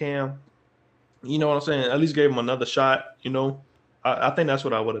kept Cam. You know what I'm saying? At least gave him another shot. I think that's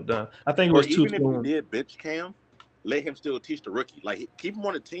what I would have done. I think it was too soon. Even if he did bench Cam, let him still teach the rookie. Like keep him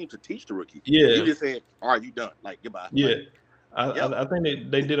on the team to teach the rookie. Yeah. You just said, "All right, you done." Like goodbye. Yeah. I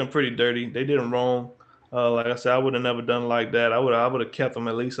think they did him pretty dirty. They did him wrong. Like I said, I would have never done like that. I would have kept him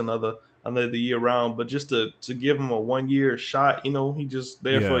at least another year round. But just to give him a 1-year shot, he just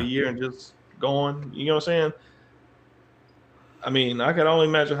there for a year and just gone. You know what I'm saying? I mean, I can only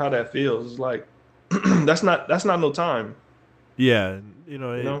imagine how that feels. It's like that's not no time. Yeah,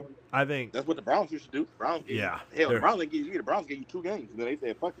 I think that's what the Browns used to do. The Browns gave you 2 games, and then they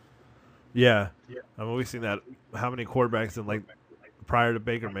said, "Fuck it." Yeah. I mean, we've seen that. How many quarterbacks in like prior to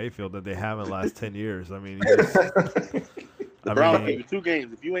Baker Mayfield that they have in the last 10 years. I mean, The I Browns mean, gave you 2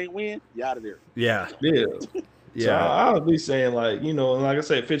 games. If you ain't win, you out of there. yeah, Yeah. So yeah, I'll be saying, like, like I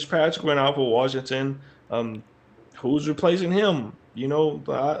said, Fitzpatrick went out for Washington. Who's replacing him?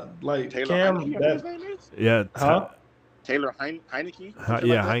 Like Taylor Cam. Heineke, I think his name is. yeah. Huh? Taylor Heineke. Something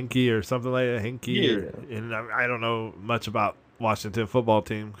Yeah, like that. Heinke or something like that. Hinkie, Yeah. and I don't know much about Washington football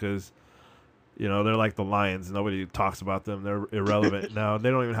team because they're like the Lions. Nobody talks about them. They're irrelevant now. They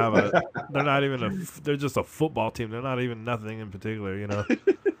don't even have a. They're not even They're just a football team. They're not even nothing in particular. Yeah.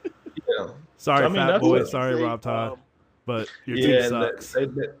 Sorry, So, I mean, Fat that's Boy. what- Sorry, Say, Rob Todd. But your team Yeah, sucks.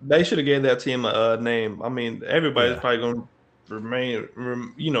 they should have gave that team a name. I mean, everybody's Yeah. probably going to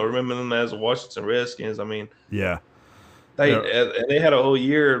remember them as the Washington Redskins. I mean, Yeah, they had a whole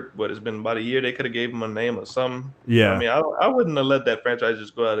year. It's been about a year. They could have gave them a name or something. yeah. I mean, I wouldn't have let that franchise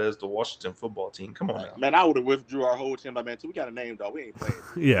just go out as the Washington football team. Come on now. Man, I would have withdrew our whole team. Like, man, we got a name, dog. We ain't playing.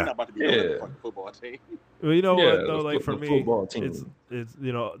 Yeah. We're not about to be on fucking football team. Well, you know Yeah, what though? the Like for the me, football team. it's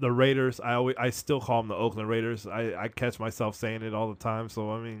the Raiders. I still call them the Oakland Raiders. I catch myself saying it all the time.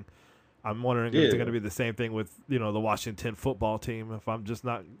 So I mean, I'm wondering if it's Yeah. going to be the same thing with the Washington football team. If I'm just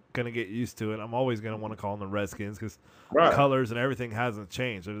not going to get used to it, I'm always going to want to call them the Redskins because Right. colors and everything hasn't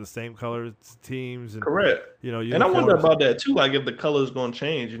changed. They're the same colors teams. And, Correct. And I wonder uniforms. about that too. Like if the color's going to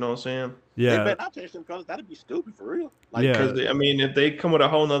change, you know what I'm saying? They Yeah, better not change them colors. That'd be stupid for real. Like, Yeah. Because I mean, if they come with a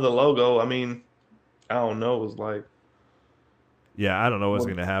whole nother logo, I mean, I don't know. It's like, yeah. I don't know what's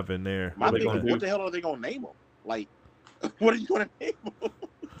What- going to happen there. my they thing gonna is, do? what the hell are they gonna name them? Like, what are you gonna name them?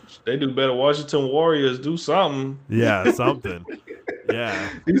 they do better. Washington Warriors do something. Yeah, something. Yeah.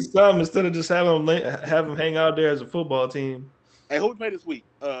 Do something instead of just have them hang out there as a football team. Hey, who we play this week?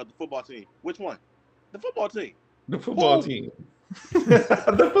 The football team. Which one? The football team. The football Who? team.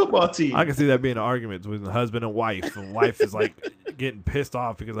 The football team. I can see that being an argument between the husband and wife. And wife is like getting pissed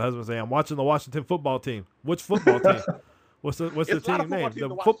off because the husband's saying, "I'm watching the Washington football team." Which football team? What's the It's not a team football name? team The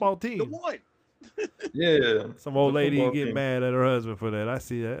to watch. football The team. one. Yeah. Some old The lady football getting team. mad at her husband for that. I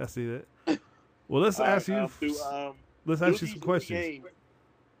see that. Well, let's ask you. Let's ask you some questions.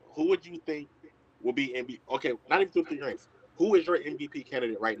 Who would you think will be MVP? Okay, not even 2 or 3 ranks. Who is your MVP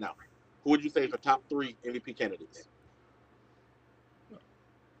candidate right now? Who would you say is your top 3 MVP candidates?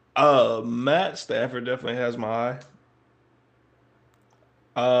 Matt Stafford definitely has my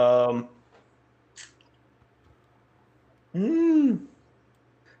eye.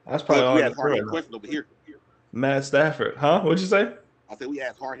 That's probably all we I ask can hard-hitting throw. questions over here. Matt Stafford, huh? What'd you say? I said we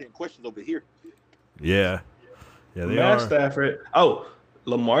ask hard-hitting questions over here. Yeah, they Matt are. Stafford. Oh,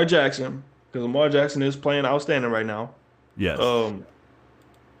 Lamar Jackson, because Lamar Jackson is playing outstanding right now. Yes. And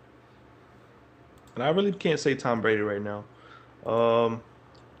I really can't say Tom Brady right now.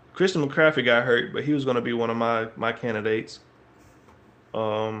 Christian McCaffrey got hurt, but he was going to be one of my candidates.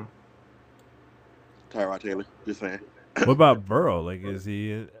 Tyrod Taylor, just saying. What about Burrow? Like, is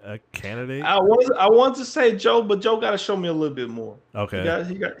he a candidate? I want to say Joe, but Joe got to show me a little bit more. Okay.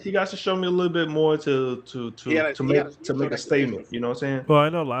 He got to show me a little bit more to make a statement. You know what I'm saying? Well, I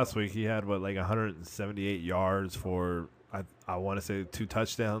know last week he had 178 yards for I want to say 2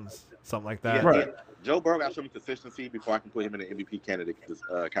 touchdowns, something like that. Yeah, Right. yeah. Joe Burrow got to show me consistency before I can put him in the MVP candidate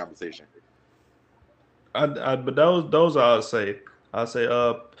conversation. But those I'll say.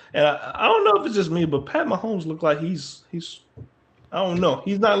 And I don't know if it's just me, but Pat Mahomes look like he's I don't know.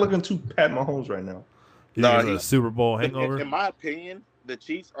 He's not looking too Pat Mahomes right now. He's Nah, a Super Bowl hangover. In my opinion, the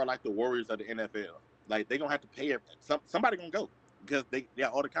Chiefs are like the Warriors of the NFL. Like, they're going to have to pay somebody going to go because they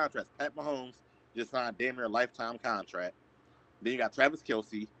got all the contracts. Pat Mahomes just signed damn near a lifetime contract. Then you got Travis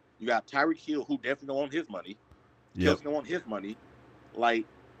Kelce. You got Tyreek Hill, who definitely going to want his money. Yep. Kelce going to want his money. Like,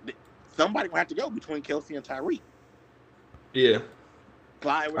 somebody going to have to go between Kelce and Tyreek. Yeah.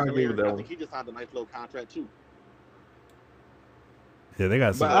 Clyde I agree with that I one. think he just signed a nice little contract, too. Yeah, they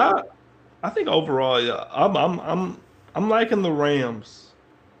got some. But I think overall, yeah, I'm liking the Rams.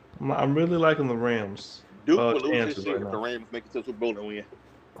 I'm really liking the Rams. Duke will lose chances this year right if the now. Rams make it to the Super Bowl and win.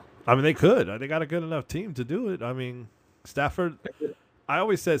 I mean, they could. They got a good enough team to do it. I mean, Stafford. I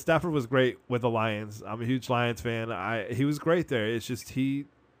always said Stafford was great with the Lions. I'm a huge Lions fan. He was great there. It's just he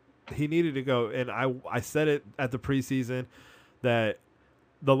needed to go, and I said it at the preseason that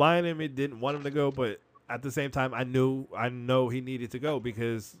the Lion in me didn't want him to go, but at the same time, I know he needed to go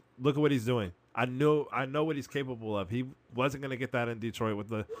because look at what he's doing. I know what he's capable of. He wasn't going to get that in Detroit with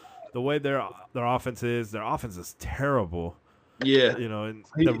the way their offense is. Their offense is terrible. Yeah. And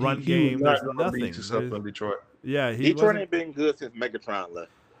the run game, there's nothing. In Detroit. Yeah, Detroit ain't been good since Megatron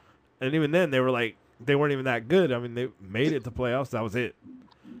left. And even then, they weren't even that good. I mean, they made it to playoffs. That was it.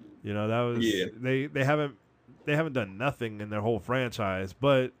 That was they haven't they haven't done nothing in their whole franchise.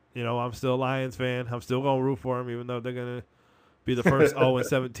 But you know, I'm still a Lions fan. I'm still gonna root for them, even though they're gonna be the first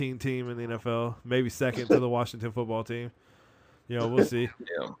 0-17 team in the NFL, maybe second to the Washington football team. You know, we'll see.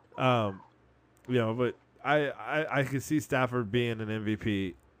 Yeah. You know, but I could see Stafford being an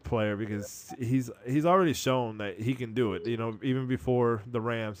MVP player because he's already shown that he can do it. You know, even before the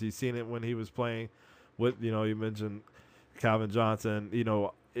Rams, he's seen it when he was playing with, you know, you mentioned Calvin Johnson. You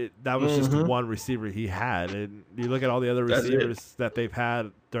know, that was just one receiver he had, and you look at all the other receivers that they've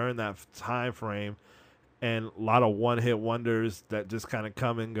had during that time frame, and a lot of one-hit wonders that just kind of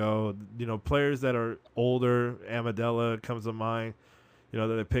come and go. You know, players that are older, Amendola comes to mind. You know,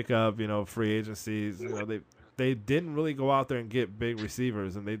 that they pick up, you know, free agencies. You know, they didn't really go out there and get big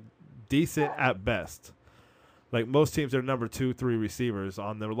receivers, and they decent at best. Like most teams are number 2, 3 receivers.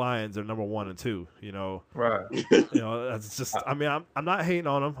 On the Lions, they're number 1 and 2. You know, right? You know, that's just. I mean, I'm not hating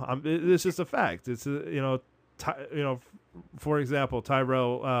on them. It's just a fact. It's you know, for example,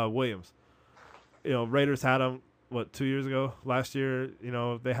 Tyrell Williams. You know, Raiders had him 2 years ago. Last year, you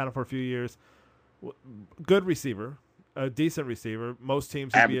know, they had him for a few years. Good receiver. A decent receiver. Most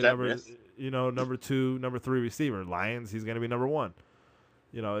teams would be a number 2, number 3 receiver. Lions, he's going to be number 1.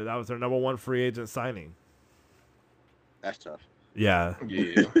 You know, that was their number 1 free agent signing. That's tough. Yeah.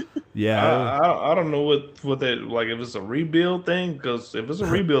 Yeah. I don't know what they like, if it's a rebuild thing, because if it's a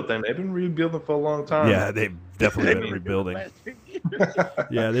rebuild thing, they've been rebuilding for a long time. Yeah, they've definitely been rebuilding.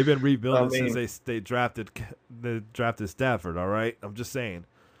 Yeah, they've been rebuilding since they drafted Stafford. All right, I'm just saying.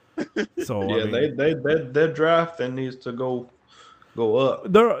 So yeah, I mean, their draft needs to go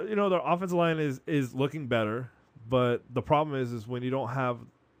up. Their offensive line is looking better, but the problem is when you don't have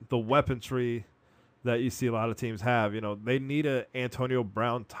the weaponry that you see a lot of teams have. You know, they need a Antonio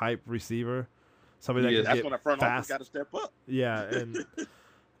Brown type receiver, somebody that can get when the front fast. office got to step up. Yeah, and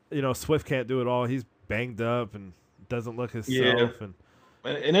you know, Swift can't do it all. He's banged up and doesn't look himself. Yeah.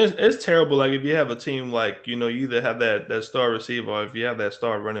 And it's terrible. Like if you have a team, like, you know, you either have that star receiver or if you have that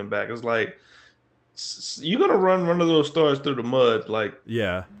star running back, it's like you're gonna run one of those stars through the mud. Like,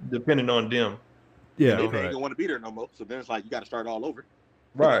 yeah, depending on them. Yeah, they ain't gonna want to be there no more. So then it's like you got to start all over.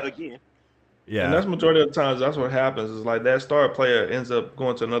 Right. Again. Yeah, and that's majority of the times that's what happens. Is like that star player ends up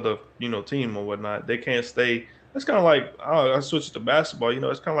going to another, you know, team or whatnot. They can't stay. It's kind of like I switched to basketball. You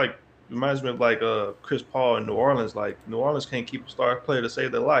know, it's kind of like reminds me of like Chris Paul in New Orleans. Like New Orleans can't keep a star player to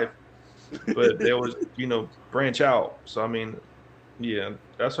save their life, but they always, you know, branch out. So I mean, yeah,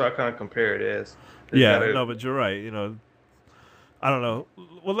 that's what I kind of compare it as. No, but you're right. You know, I don't know.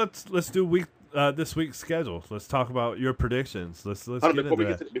 Well, let's do this week's schedule. Let's talk about your predictions. Let's get into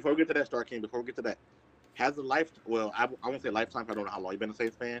that. Before we get to that, Star King, has a life? Well, I won't say lifetime. I don't know how long you've been a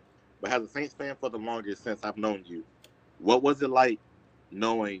Saints fan, but has a Saints fan for the longest since I've known you. What was it like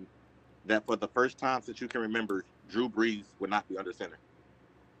knowing that for the first time since you can remember, Drew Brees would not be under center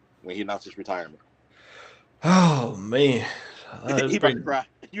when he announced his retirement? Oh man, he about to cry.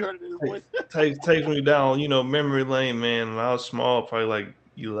 You heard it in his voice. Takes me down, you know, memory lane, man. And I was small, probably like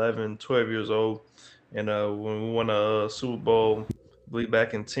 11, 12 years old, and when we won a Super Bowl, I believe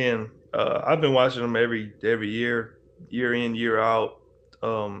back in 10. I've been watching them every year in, year out,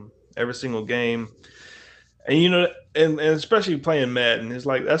 every single game. And you know, and especially playing Madden, it's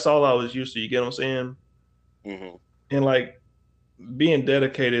like that's all I was used to. You get what I'm saying? Mm-hmm. And like being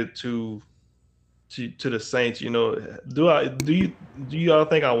dedicated to the Saints, you know, do y'all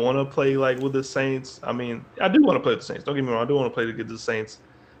think I want to play like with the Saints? I mean, I do want to play with the Saints. Don't get me wrong, I do want to play to get the Saints.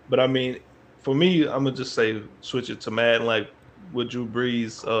 But I mean, for me, I'm gonna just say switch it to Madden, like with Drew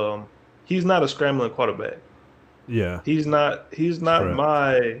Brees. He's not a scrambling quarterback. Yeah, he's not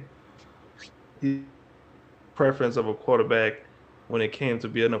my preference of a quarterback when it came to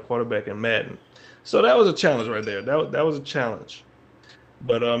being a quarterback in Madden. So that was a challenge right there. That was a challenge.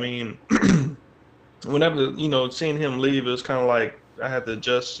 But I mean, whenever, you know, seeing him leave, it was kind of like I had to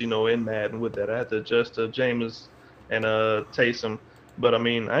adjust, you know, in Madden with that. I had to adjust to Jameis and Taysom. But I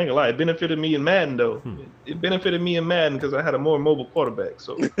mean, I ain't gonna lie, it benefited me in Madden though. It benefited me in Madden because I had a more mobile quarterback.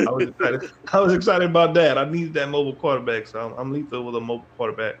 So I was excited. I was excited about that. I needed that mobile quarterback. So I'm lethal with a mobile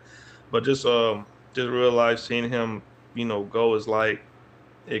quarterback. But just realized seeing him, you know, go is like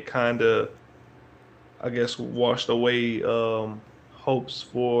it kind of, I guess, washed away hopes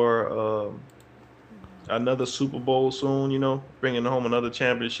for another Super Bowl soon. You know, bringing home another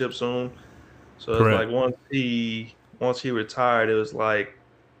championship soon. So it's like once he retired, it was like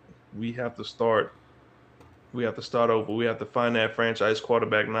we have to start over. We have to find that franchise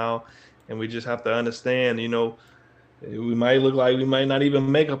quarterback now, and we just have to understand, you know, we might look like we might not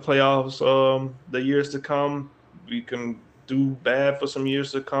even make a playoffs the years to come. We can do bad for some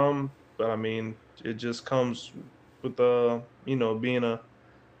years to come, but I mean, it just comes with being a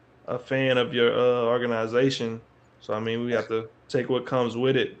fan of your organization. So I mean, we have to take what comes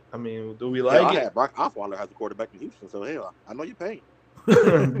with it. I mean, do we Hell, like I it? had Brock Osweiler as a quarterback in Houston, so hell, I know you're paying.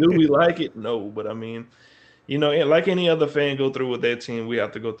 Do we like it? No, but I mean, like any other fan go through with their team, we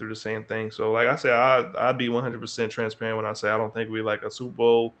have to go through the same thing. So, like I said, I'd be 100% transparent when I say I don't think we like a Super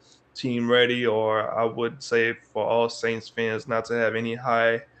Bowl team ready, or I would say for all Saints fans not to have any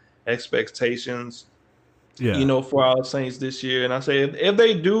high expectations, Yeah. for our Saints this year. And I say if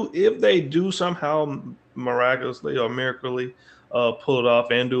they do somehow miraculously or miraculously pull it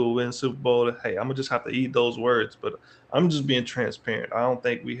off and do a win Super Bowl, hey, I'm gonna just have to eat those words. But I'm just being transparent. I don't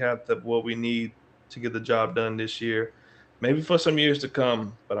think we have what we need to get the job done this year. Maybe for some years to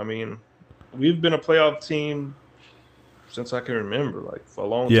come. But I mean, we've been a playoff team since I can remember. Like for a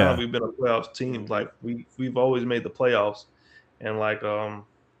long time, Yeah. we've been a playoffs team. Like we've always made the playoffs, and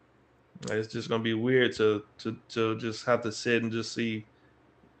it's just gonna be weird to just have to sit and just see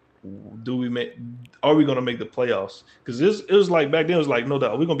are we gonna make the playoffs? Because it was like back then it was like no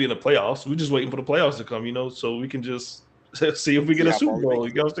doubt we're gonna be in the playoffs. We're just waiting for the playoffs to come, so we can just see if we get See a how Super far we make Bowl. it.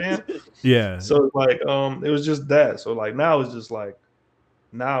 You know what I'm saying? Yeah. So it's like it was just that. So like now it's just like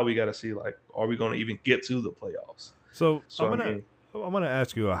now we got to see like are we gonna even get to the playoffs? So So I'm gonna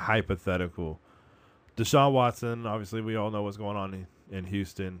ask you a hypothetical. Deshaun Watson, obviously, we all know what's going on in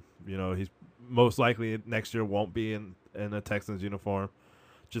Houston. He's most likely next year won't be in a Texans uniform.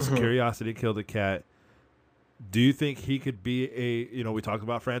 Just curiosity killed the cat. Do you think he could be we talked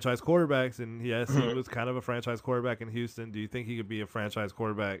about franchise quarterbacks, and yes, he was kind of a franchise quarterback in Houston. Do you think he could be a franchise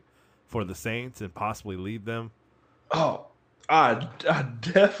quarterback for the Saints and possibly lead them? Oh, I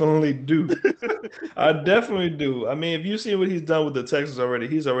definitely do. I definitely do. I mean, if you see what he's done with the Texans already,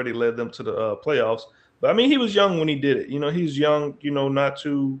 he's already led them to the playoffs. But I mean, he was young when he did it. He's young. Not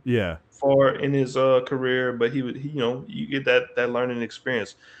too Yeah. far in his career, but you get that learning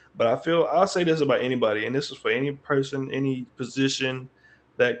experience. But I'll say this about anybody, and this is for any person, any position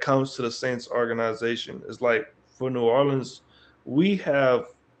that comes to the Saints organization. It's like for New Orleans, we have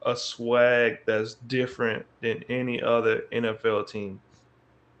a swag that's different than any other NFL team.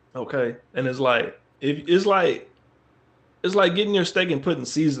 Okay, and it's like getting your steak and putting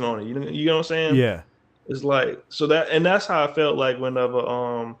season on it. You know what I'm saying? Yeah. It's like that's how I felt like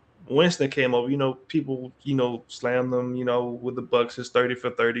whenever Winston came over. People slammed them. With the Bucks, his 30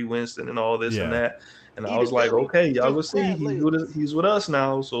 for 30 Winston and all this and Yeah. that. And I Eat was it, like, baby. okay, y'all will Just see. crab legs. He's with us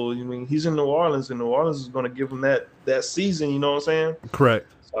now. So he's in New Orleans, and New Orleans is going to give him that season. You know what I'm saying? Correct.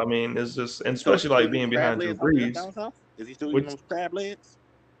 So, I mean, it's just, and So especially is he like being eating crab behind Drew legs over there Brees. down south? Is he still What- eating those crab legs?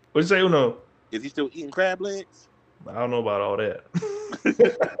 What'd you say? Uno? Is he still eating crab legs? I don't know about all that.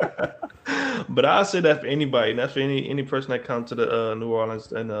 But I say that for anybody. That's for any person that comes to the New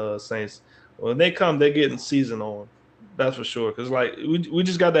Orleans and Saints. When they come, they're getting season on. That's for sure. Because like we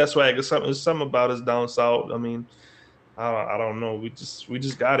just got that swag. It's something about us down south. I mean, I don't know. We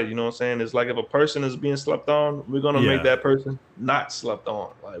just got it. You know what I'm saying? It's like if a person is being slept on, we're gonna make that person not slept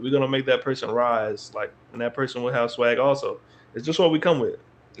on. Like we're gonna make that person rise. Like and that person will have swag also. It's just what we come with.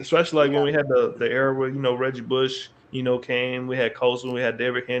 Especially like when we had the era where Reggie Bush came. We had Colson, we had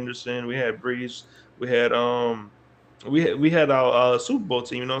Derrick Henderson, we had Brees, we had we had our Super Bowl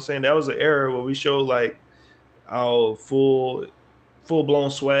team. You know what I'm saying? That was an era where we showed like our full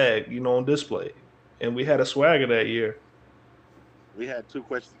blown swag, on display, and we had a swagger that year. We had two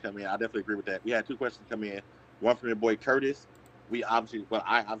questions come in. I definitely agree with that. We had two questions come in. One from your boy Curtis. I obviously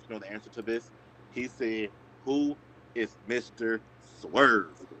know the answer to this. He said, "Who is Mr. Swerve?"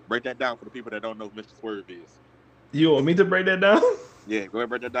 Break that down for the people that don't know who Mr. Swerve is. You want me to break that down? Yeah, go ahead and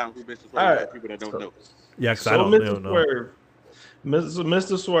break that down. Who Mr. Swerve is Right. for the people that don't know. Yeah, because I don't know. Swerve.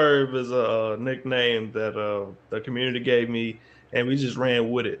 Mr. Swerve is a nickname that the community gave me, and we just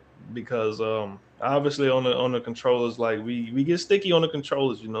ran with it because obviously on the controllers, like we get sticky on the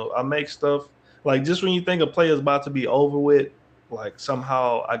controllers. I make stuff like just when you think a play is about to be over with, like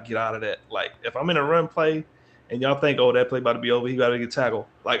somehow I get out of that. Like if I'm in a run play and y'all think, oh, that play about to be over, he got to get tackled.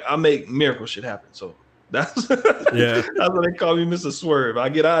 Like I make miracle shit happen. So that's Yeah. that's what they call me, Mr. Swerve. I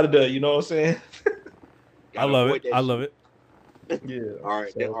get out of there. You know what I'm saying? I love it. I love it. Yeah. All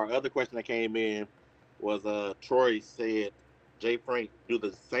right. Then our other question that came in was Troy said, JFrank, do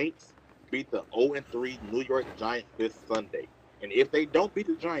the Saints beat the 0-3 New York Giants this Sunday? And if they don't beat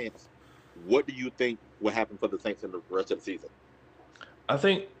the Giants, what do you think will happen for the Saints in the rest of the season? I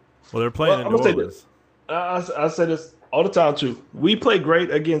think. Well, they're playing in New Orleans. I say this all the time too. We play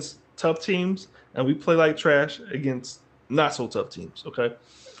great against tough teams, and we play like trash against not so tough teams. Okay,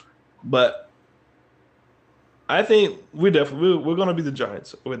 but I think we're going to be the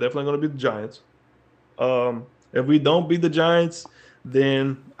Giants. We're definitely going to be the Giants. If we don't beat the Giants,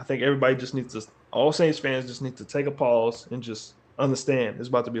 then I think everybody just needs to. All Saints fans just need to take a pause and just understand it's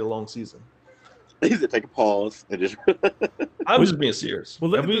about to be a long season. He said, "Take a pause and just." I'm just being serious.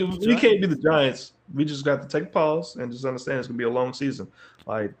 Well, If we can't be the Giants, we just got to take a pause and just understand it's gonna be a long season.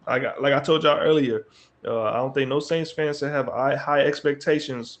 Like I told y'all earlier, I don't think no Saints fans should have high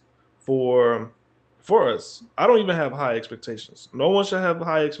expectations for us. I don't even have high expectations. No one should have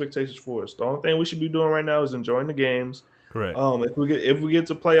high expectations for us. The only thing we should be doing right now is enjoying the games. Correct. If we get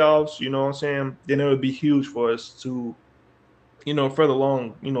to playoffs, you know what I'm saying, then it would be huge for us to, further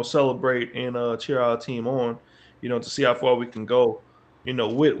along, celebrate and cheer our team on, to see how far we can go,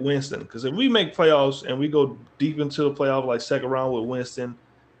 with Winston. Because if we make playoffs and we go deep into the playoff, like second round with Winston,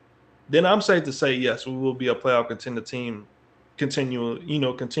 then I'm safe to say, yes, we will be a playoff contender team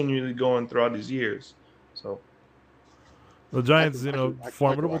continually going throughout these years. So the Giants,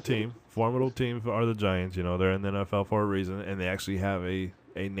 formidable team. Formidable team are the Giants. They're in the NFL for a reason, and they actually have a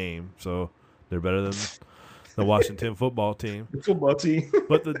name. So they're better than the Washington football team. The football team.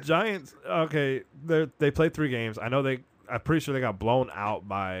 But the Giants, okay, they played 3 games. I know I'm pretty sure they got blown out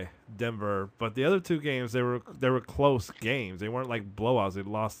by Denver, but the other 2 games they were close games. They weren't like blowouts. They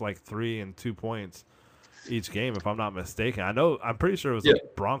lost like 3 and 2 points each game, if I'm not mistaken. I'm pretty sure it was the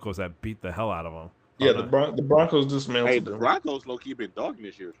Broncos that beat the hell out of them. Yeah, the Broncos dismantled them. The Broncos low-key been dogging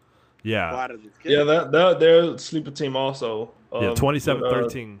this year. Yeah. Yeah, they're a sleeper team also.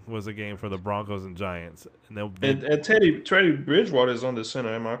 27-13 was a game for the Broncos and Giants. And Teddy Bridgewater is on the center,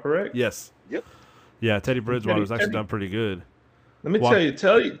 am I correct? Yes. Yep. Yeah, Teddy Bridgewater's actually done pretty good. Let me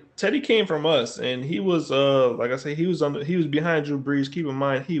tell you, Teddy came from us, and he was like I said, he was behind Drew Brees. Keep in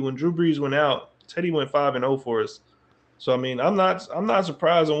mind, when Drew Brees went out, Teddy went 5-0 for us. So I mean, I'm not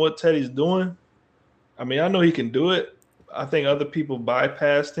surprised on what Teddy's doing. I mean, I know he can do it. I think other people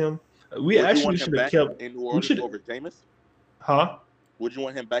bypassed him. We actually should have kept in New Orleans over Jameis. Huh? Would you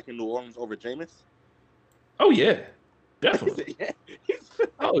want him back in New Orleans over Jameis? Oh yeah, definitely.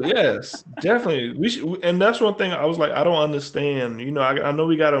 Oh yes, definitely. We should, and that's one thing I was like, I don't understand. I know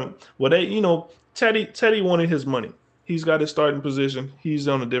we got him. Well, Teddy wanted his money. He's got his starting position. He's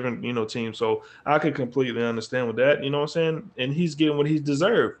on a different team, so I could completely understand with that. You know what I'm saying? And he's getting what he's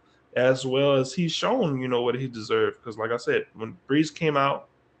deserved, as well as he's shown what he deserved. Because like I said, when Breeze came out,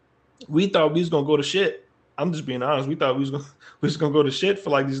 we thought we was gonna go to shit. I'm just being honest. We thought we was gonna go to shit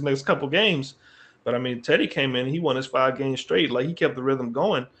for like these next couple games. But I mean, Teddy came in. He won his 5 games straight. Like he kept the rhythm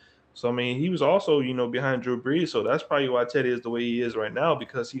going. So I mean, he was also behind Drew Brees. So that's probably why Teddy is the way he is right now,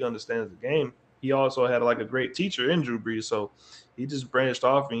 because he understands the game. He also had like a great teacher in Drew Brees. So he just branched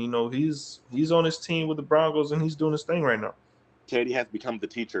off, and he's on his team with the Broncos, and he's doing his thing right now. Teddy has become the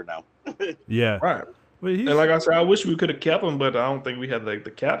teacher now. Yeah, right. And like I said, I wish we could have kept him, but I don't think we had like the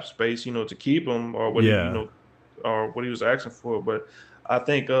cap space, to keep him or what or what he was asking for. But I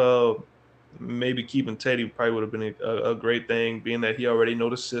think maybe keeping Teddy probably would have been a great thing, being that he already know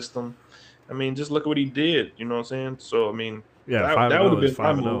the system. I mean, just look at what he did. You know what I'm saying? So I mean, yeah, that would have been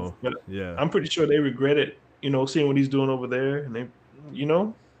my 5-0. move. But yeah, I'm pretty sure they regret it. Seeing what he's doing over there, and they,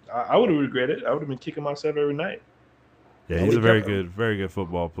 I would have regretted it. I would have been kicking myself every night. Yeah, he's a very good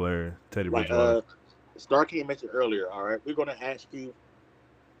football player, Teddy Bridgewater. Star King mentioned earlier. All right, we're going to ask you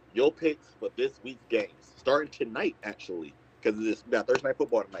your picks for this week's games, starting tonight, actually, because it's got Thursday Night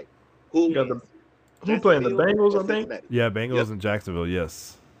Football tonight. Who playing the Bengals? I think. Yeah, Bengals and Jacksonville.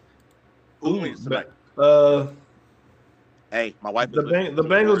 Yes. Who wins tonight? Hey, my wife. The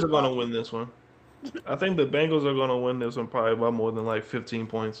Bengals are going to win this one. I think the Bengals are going to win this one probably by more than like 15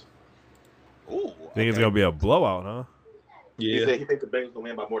 points. Ooh, Think it's going to be a blowout, huh? Yeah. He thinks the Bengals will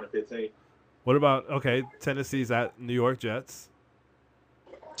win by more than 15. What about Tennessee's at New York Jets?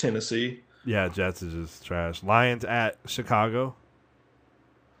 Tennessee. Yeah, Jets is just trash. Lions at Chicago.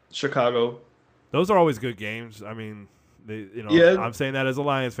 Those are always good games. I mean, I'm saying that as a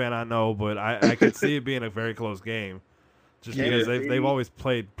Lions fan, I know, but I could see it being a very close game, just because they've always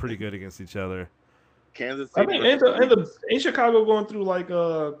played pretty good against each other. Kansas City. I mean, ain't Chicago going through like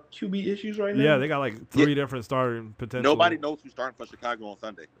QB issues right now? Yeah, they got like 3 different starting potential. Nobody knows who's starting for Chicago on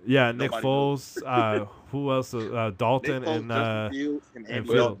Sunday. Yeah, Nick Foles. Who else? Dalton and Fields.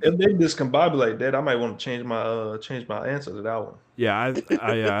 If they discombobulate that, I might want to change my answer to that one. Yeah, I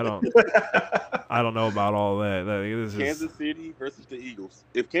don't know about all that. Kansas City versus the Eagles.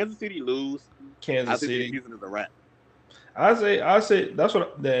 If Kansas City lose, I think the season is a wrap. I say that's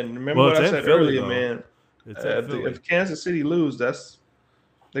what. Then remember what I said earlier, man. If Kansas City lose, they're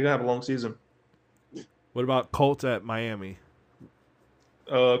gonna have a long season. What about Colts at Miami?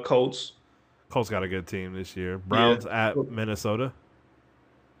 Colts. Colts got a good team this year. Browns at Minnesota.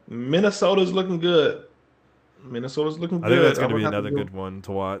 Minnesota's looking good. Minnesota's looking I think good. that's going to be another good one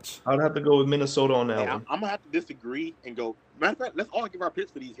to watch. I'd have to go with Minnesota on that one. I'm going to have to disagree and go. Matter of fact, let's all give our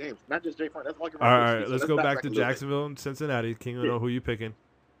picks for these games. Not just JFrank. Let's all give our picks. All right, let's go back to Jacksonville and Cincinnati. King, who you picking?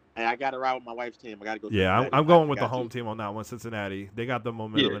 Hey, I got to ride with my wife's team. I got to go. Yeah, I'm going with the home team on that one, Cincinnati. They got the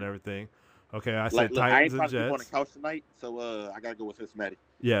momentum and everything. Okay, I said Titans and Jets. I ain't on the couch tonight, so I got to go with Cincinnati.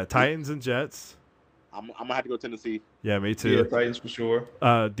 Yeah, Titans and Jets. I'm going to have to go Tennessee. Yeah, me too. Yeah, Titans for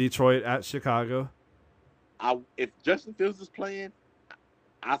sure. Detroit at Chicago. If Justin Fields is playing,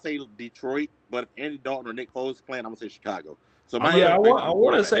 I say Detroit. But if Andy Dalton or Nick Foles is playing, I'm gonna say Chicago. So I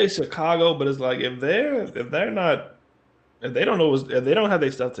want to say Chicago, but it's like if they don't have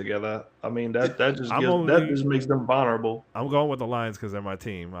their stuff together, I mean that just makes them vulnerable. I'm going with the Lions because they're my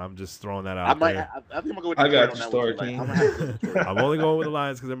team. I'm just throwing that out there. I think I'm going to go with Detroit. I got you, Star King. I'm only going with the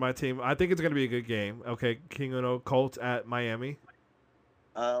Lions because they're my team. I think it's going to be a good game. Okay, King Uno, Colts at Miami.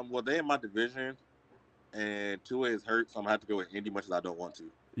 Well, they're in my division, and Tua is hurt, so I'm gonna have to go with Indy, much as I don't want to.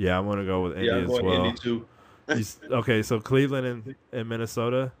 Yeah, I'm gonna go with Indy as well. Indy too. Okay, so Cleveland and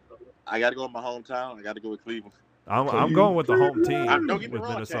Minnesota. I got to go with my hometown. I got to go with Cleveland. I'm going with the home team with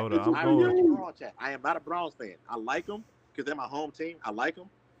wrong, Minnesota. I am not a Browns fan. I like them because they're my home team. I like them,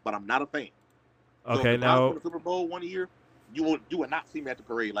 but I'm not a fan. Okay, so if now I win the Super Bowl one year, you would not see me at the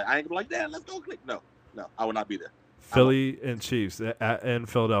parade. Like I ain't gonna be like, yeah, let's go click. No, I will not be there. Philly and Chiefs in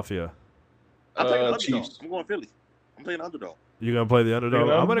Philadelphia. I'm taking the underdog. I'm going Philly. I'm taking the underdog. You're gonna play the underdog.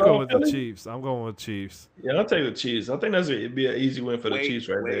 I'm gonna go with the Chiefs. I'm going with Chiefs. Yeah, I'll take the Chiefs. I think it'd be an easy win for the Chiefs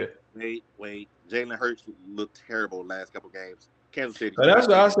there. Wait. Jalen Hurts looked terrible last couple games. Kansas City. That's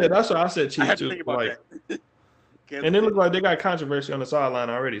what I said. That's what I said. Chiefs too. And it looked like they got controversy on the sideline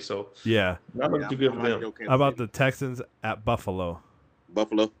already. So yeah, not looking too good for them. How about the Texans at Buffalo?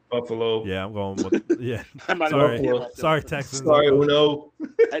 Buffalo. Yeah, I'm going with Sorry, Texans. Sorry, Uno.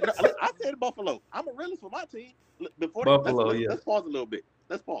 I said Buffalo. I'm a realist for my team. Let's pause a little bit.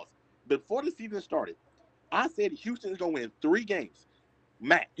 Let's pause. Before the season started, I said Houston is gonna win 3 games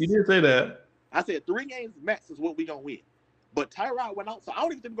max. You did say that. I said 3 games max is what we're gonna win. But Tyrod went out, so I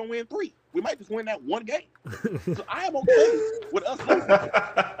don't even think we're gonna win 3. We might just win that 1 game. So I am okay with us losing.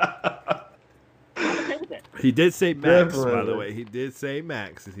 I'm okay with that. He did say max, by the way. He did say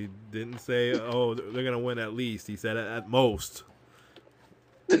max. He didn't say, oh, they're gonna win at least. He said at most.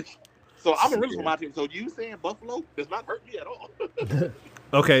 So I'm a realist for my team. So you saying Buffalo does not hurt me at all.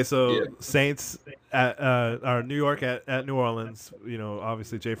 Okay, so Saints at or New York at New Orleans. You know,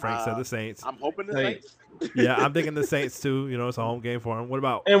 obviously JFrank said the Saints. I'm hoping the Saints. Yeah, I'm thinking the Saints too. You know, it's a home game for them. What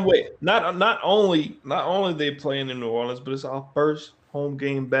about? And wait, not only they playing in New Orleans, but it's our first home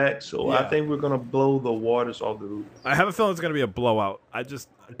game back. So I think we're gonna blow the waters off the roof. I have a feeling it's gonna be a blowout. I just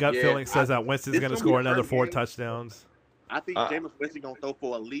gut feeling says that Winston's gonna score another 4 touchdowns. I think Jameis Winston gonna throw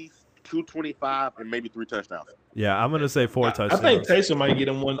for at least 225 and maybe 3 touchdowns. Yeah, I'm gonna say 4 touchdowns. I think Taysom might get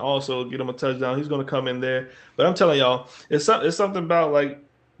him one, also get him a touchdown. He's gonna come in there. But I'm telling y'all, it's something about like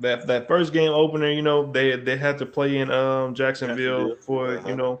that first game opener. You know, they had to play in Jacksonville for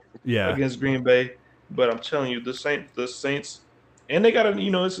against Green Bay. But I'm telling you, the Saints, and they got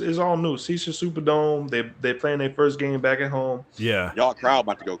it's all new. Caesar Superdome. They playing their first game back at home. Yeah, y'all crowd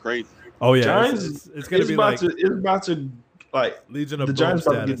about to go crazy. Oh yeah, Giants, it's gonna be like it's about to. Like Legion of the Giants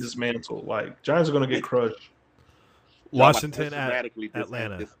about to get dismantled. Like Giants are going to get crushed. Washington at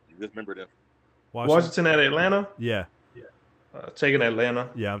Atlanta. Just remember them. Washington at Atlanta. Yeah. Taking Atlanta.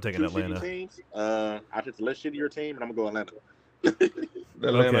 Yeah, I'm taking Atlanta. Teams. I took the less shittier team, and I'm gonna go Atlanta.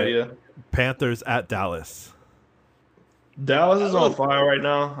 Atlanta, yeah. Panthers at Dallas. Dallas is on fire right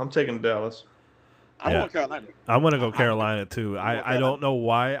now. I'm taking Dallas. I'm going Carolina. I'm gonna go Carolina too. I don't know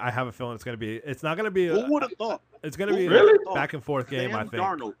why. I have a feeling it's gonna be. It's not gonna be. Who would have thought? It's gonna be a back and forth game. I think.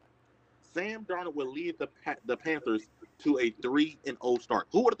 Sam Darnold will lead the Panthers to a 3-0 start.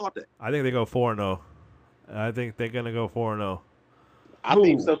 Who would have thought that? I think they go 4-0. I think they're gonna go 4-0. I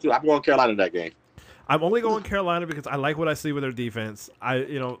think so too. I'm going Carolina in that game. I'm only going Carolina because I like what I see with their defense.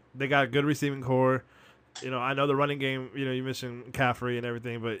 They got a good receiving core. I know the running game. You mentioned McCaffrey and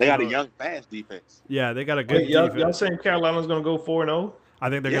everything, but they got a young, fast defense. Yeah, they got a good defense. Y'all saying Carolina's gonna go 4-0?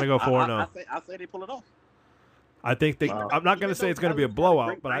 I think they're gonna go 4-0. I say they pull it off. I think they. I'm not gonna say it's gonna be a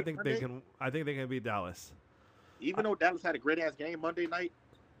blowout, but I think they can. I think they can beat Dallas. Even though Dallas had a great ass game Monday night,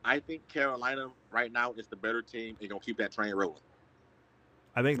 I think Carolina right now is the better team and gonna keep that train rolling.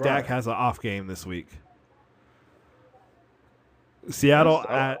 I think Dak has an off game this week. Seattle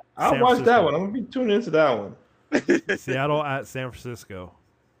at. I'll watch that one. I'm gonna be tuning into that one. Seattle at San Francisco.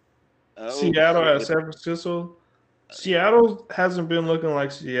 Seattle at San Francisco. Seattle hasn't been looking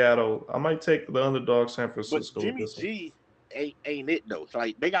like Seattle. I might take the underdog San But Francisco with Jimmy this one. G ain't it though. So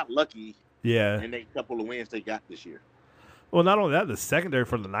like they got lucky Yeah. in a couple of wins they got this year. Well, not only that, the secondary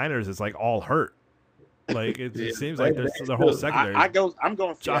for the Niners is like all hurt. Like it Yeah, seems like their whole secondary. I'm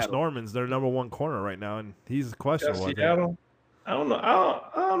going Josh Seattle. Norman's their number one corner right now, and he's questionable. Seattle. I don't know.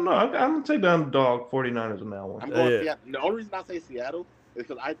 I don't know. I'm gonna take the underdog 49ers on that one. I'm going Seattle. The only reason I say Seattle is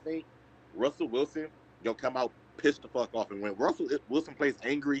because I think Russell Wilson gonna come out pissed the fuck off, and when Russell Wilson plays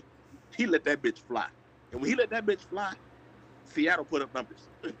angry, he let that bitch fly. And when he let that bitch fly, Seattle put up numbers.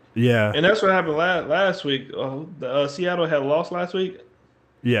 Yeah, and that's what happened last week. Seattle had lost last week.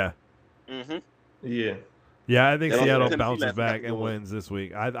 Yeah. Mm-hmm. Yeah. Yeah, I think Seattle Tennessee bounces back and wins this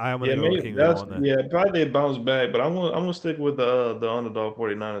week. I'm gonna Yeah, go maybe King on that. Yeah, probably they bounce back, but I'm gonna stick with the underdog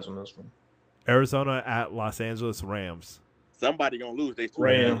 49ers on this one. Arizona at Los Angeles Rams. Somebody gonna lose. They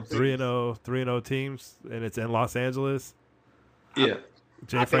Rams. 3-0 teams, and it's in Los Angeles. Yeah.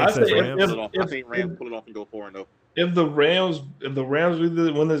 JFrank says Rams. I think Rams pull it off and go 4-0. If the Rams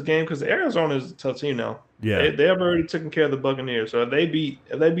win this game, because Arizona is a tough team now. Yeah, they have already taken care of the Buccaneers. So if they beat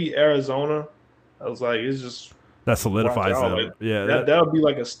Arizona, I was like, it's just that solidifies them. Like, yeah, that'll be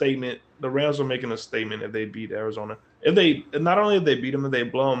like a statement. The Rams are making a statement if they beat Arizona. If they beat them, if they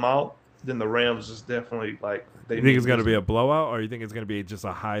blow them out, then the Rams is definitely like. You think it's going to be a blowout, or you think it's going to be just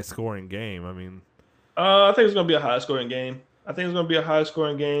a high scoring game? I mean, I think it's going to be a high scoring game.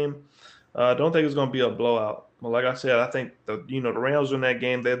 I don't think it's going to be a blowout. But like I said, I think the Rams win that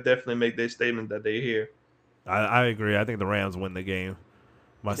game. They'll definitely make their statement that they're here. I agree. I think the Rams win the game.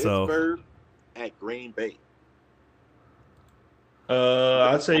 Myself. Pittsburgh at Green Bay.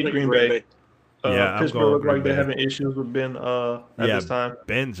 I'd say Green Bay. Yeah, Pittsburgh look like they're having issues with Ben at this time.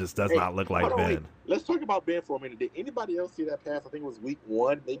 Ben just does not look like Ben. Wait. Let's talk about Ben for a minute. Did anybody else see that pass? I think it was week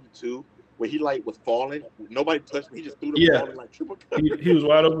 1, maybe 2, where he was falling. Nobody touched him. He just threw the ball in like triple cover. He was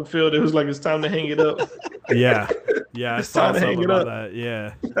wide open field. It was like it's time to hang it up. Yeah, I saw something about that.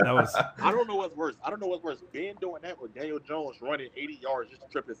 Yeah, that was. I don't know what's worse. Ben doing that or Daniel Jones running 80 yards just to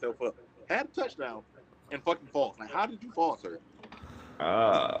trip himself up. Had a touchdown and fucking falls. Like, how did you fall, sir?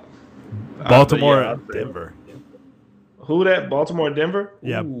 Baltimore at Denver. Who that? Baltimore, Denver?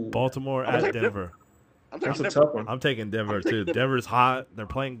 Yeah, Ooh. Baltimore at Denver. That's a tough one. I'm taking Denver too. Denver's hot. They're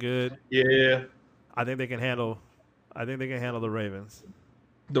playing good. Yeah, I think they can handle the Ravens.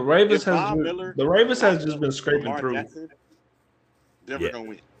 The Ravens has just been scraping through. Denver gonna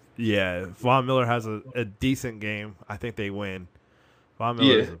win. Yeah, Von Miller has a decent game. I think they win. Von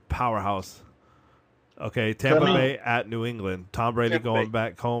Miller is a powerhouse. Okay, Tampa Bay at New England. Tom Brady going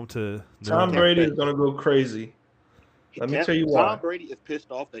back home to Tom Brady is gonna go crazy. Let me tell you why. Tom Brady is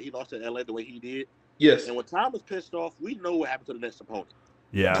pissed off that he lost to LA the way he did. Yes. And when Tom is pissed off, we know what happened to the next opponent.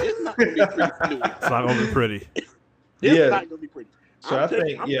 Yeah. It's not going to be pretty. It's not going to be pretty. It's not going to be pretty. So I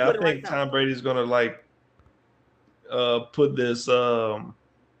think Tom Brady's going to put this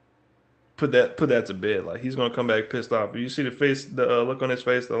put that to bed. Like, he's going to come back pissed off. You see the look on his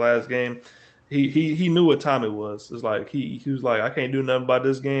face the last game. He knew what time it was. It's like he was like, I can't do nothing about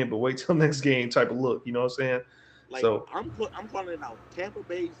this game, but wait till next game type of look. You know what I'm saying? Like, so I'm calling it out. Tampa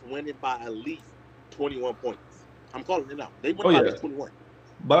Bay's winning by at least 21 points. I'm calling it out. They win by at least 21.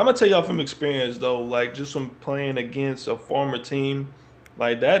 But I'm gonna tell y'all from experience though, like just from playing against a former team,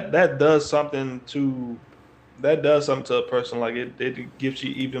 like that does something to a person. Like it gives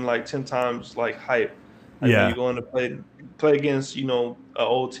you even like 10 times like hype. Like when you're going to play against an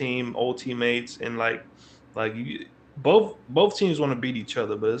old team, old teammates, and both teams want to beat each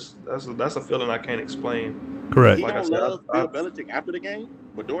other, but that's a feeling I can't explain. Correct. He don't love Bill Belichick after the game,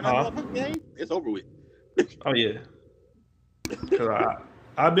 but during that motherfucking game, it's over with. Oh yeah, because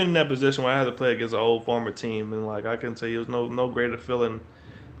I've been in that position where I had to play against an old former team, and like I can tell you, there's no greater feeling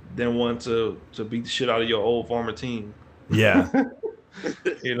than one to beat the shit out of your old former team. Yeah.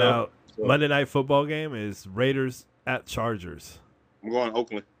 Now, Monday Night Football game is Raiders at Chargers. I'm going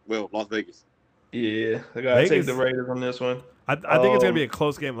Oakland. Well, Las Vegas. Yeah, I gotta take the Raiders on this one. I think it's gonna be a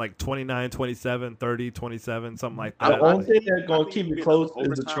close game, like 29-27, 30-27, something like that. The only thing that's gonna keep it close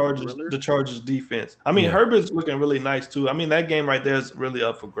is the Chargers defense. I mean, Herbert's looking really nice too. I mean, that game right there is really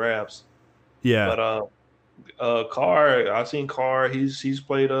up for grabs. Yeah. But Carr, I've seen Carr. He's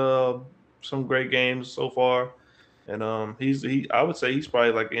played some great games so far, and I would say he's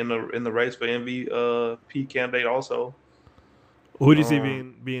probably like in the race for MVP candidate also. Who do you see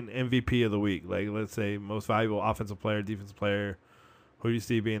being MVP of the week? Like, let's say most valuable offensive player, defensive player. Who do you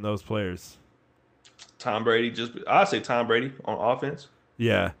see being those players? Tom Brady. I'd say Tom Brady on offense.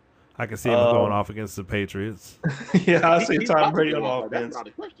 Yeah, I can see him going off against the Patriots. Yeah, I'd say Tom Brady on offense.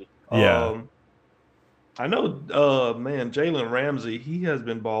 Yeah. I know, man, Jalen Ramsey, he has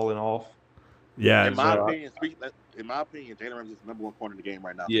been balling off. Yeah, In my So, opinion, Jalen Ramsey is the number one corner in the game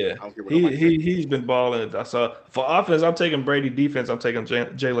right now. yeah, I don't care what nobody says. he's been balling. I saw for offense, I'm taking Brady. Defense, I'm taking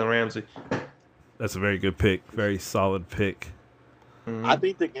Jalen Ramsey. that's a very good pick. Very solid pick. I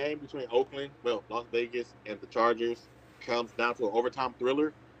think the game between Las Vegas, and the Chargers comes down to an overtime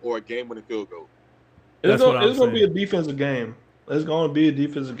thriller or a game-winning field goal. That's what I'm It's gonna be a saying. defensive game. It's gonna be a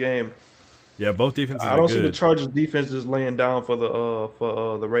defensive game. Yeah, both defenses I are don't see the good. Chargers defense just laying down for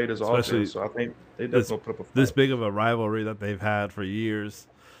the Raiders Especially offense. So I think they this definitely put up a fight. this big of a rivalry that they've had for years.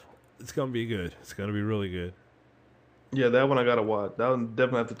 It's gonna be good. It's gonna be really good. Yeah, that one I gotta watch. That one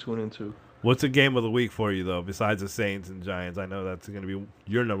definitely have to tune into. What's a game of the week for you though, besides the Saints and Giants? I know that's gonna be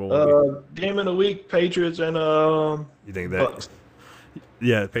your number one. Game of the week: Patriots and You think that? Bucks.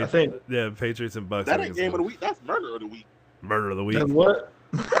 Yeah, I think Patriots and Bucks. That I ain't think game of the week. That's murder of the week. murder of the week. that's what.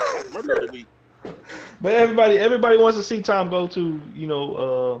 Murder of the week. But everybody wants to see Tom go to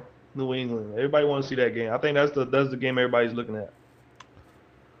New England. Everybody wants to see that game. I think that's the game everybody's looking at.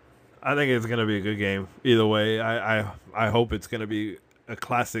 I think it's gonna be a good game. Either way, I hope it's gonna be a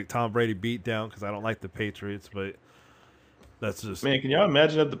classic Tom Brady beatdown because I don't like the Patriots, but that's just Man, can y'all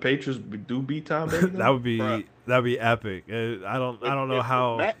imagine if the Patriots do beat Tom Brady? that would be epic. I don't know If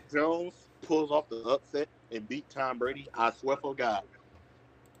how. Mac Jones pulls off the upset and beat Tom Brady, I swear for God.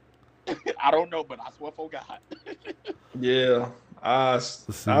 I don't know, but I swear for God. Yeah, I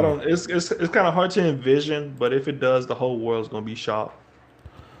see. don't. It's kind of hard to envision, but if it does, the whole world's gonna be shocked.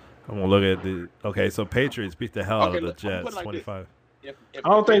 I'm gonna look at the. Okay, so Patriots beat the hell out of the look, I'm gonna put Jets, it like 25. If I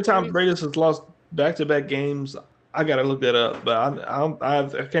don't think Tom Patriots- Brady has lost back-to-back games. I gotta look that up, but I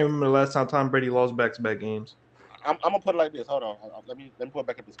can't remember the last time Tom Brady lost back-to-back games. I'm gonna put it like this. Hold on. Let me pull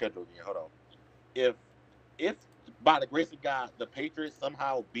back up the schedule again. Hold on. If by the grace of God the Patriots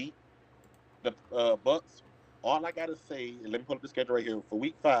somehow beat the Bucks, all I gotta say, let me pull up the schedule right here for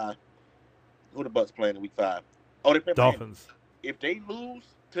Week 5. Who the Bucks playing in Week 5? Oh, they play Miami. Dolphins. If they lose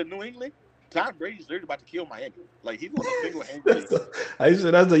to New England, Tom Brady's literally about to kill Miami. Like he's going to single-handedly. I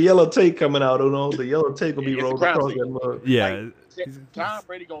said that's the yellow tape coming out. The yellow tape will be It's rolled the crown across tape. that mug. Yeah, Tom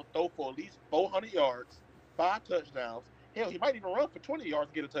Brady gonna throw for at least 400 yards, 5 touchdowns. Hell, he might even run for 20 yards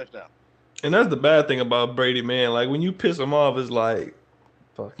and get a touchdown. And that's the bad thing about Brady, man. Like when you piss him off, it's like,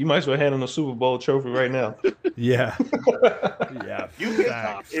 fuck, you might as well hand him a Super Bowl trophy right now. yeah, yeah. You get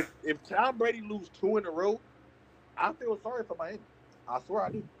Tom, Facts. if Tom Brady lose 2 in a row, I feel sorry for Miami. I swear I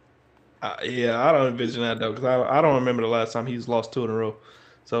do. Yeah, I don't envision that though, because I don't remember the last time he's lost 2 in a row.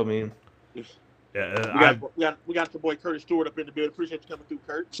 So I mean, Yeah, we got your boy Curtis Stewart up in the building. Appreciate you coming through,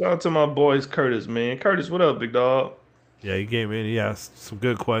 Kurt. shout out to my boys Curtis, man. Curtis, what up, big dog? yeah. He came in. He asked some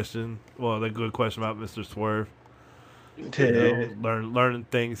good question. Well, a good question about Mr. Swerve. You know, learning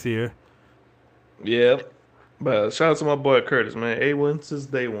things here. Yeah. But shout out to my boy Curtis, man. A1 since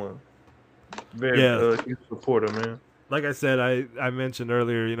day one. Very huge supporter, man. Like I said, I mentioned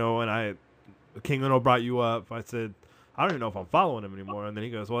earlier, you know, when King Uno brought you up, I said, I don't even know if I'm following him anymore. And then he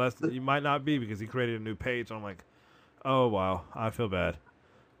goes, well, you might not be because he created a new page. And I'm like, oh, wow, I feel bad.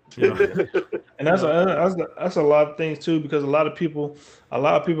 You know? And that's a lot of things too, because a lot of people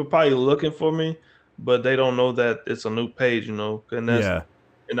probably looking for me, but they don't know that it's a new page, you know. And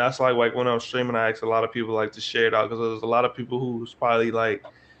that's like when I was streaming, I asked a lot of people like to share it out, because there's a lot of people who's probably like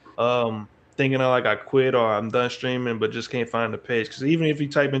thinking like I quit or I'm done streaming, but just can't find the page. Because even if you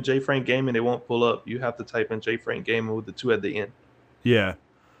type in JFrank Gaming, it won't pull up. You have to type in JFrank Gaming with the 2 at the end. Yeah.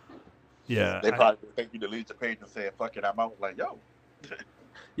 Yeah. They probably think you delete the page and say, fuck it, I'm out. Like, yo.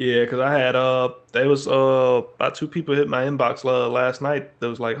 Yeah, because I had there was about 2 people hit my inbox last night. That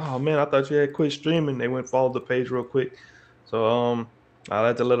was like, oh man, I thought you had quit streaming. They went followed the page real quick. So I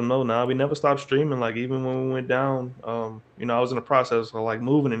had to let them know. Now we never stopped streaming. Like even when we went down, you know, I was in the process of like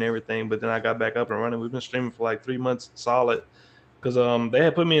moving and everything, but then I got back up and running. We've been streaming for like 3 months solid, because they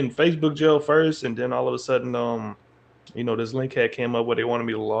had put me in Facebook jail first, and then all of a sudden, you know, this link had came up where they wanted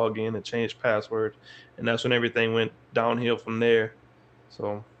me to log in and change password, and that's when everything went downhill from there.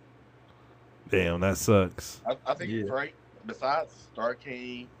 So, damn, that sucks. I think Frank, besides Star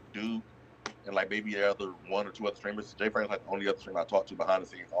King, Duke, and like maybe the other 1 or 2 other streamers, JFrank's like the only other streamer I talk to behind the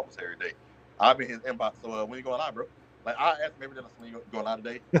scenes almost every day. I'm in his inbox. So when you going live, bro? Like I asked maybe then when you going live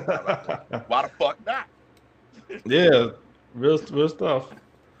today. Why the fuck not? Yeah, real stuff.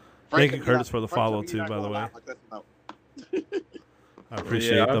 Thank you, Curtis, for the follow too. By the way, I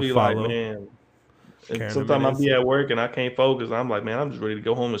appreciate the follow. Like, man. And sometimes I'll be at work and I can't focus. I'm like, man, I'm just ready to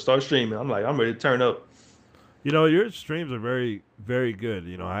go home and start streaming. I'm like, I'm ready to turn up. You know, your streams are very, very good.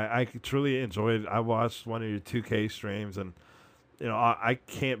 You know, I truly enjoyed. I watched one of your 2K streams, and you know, I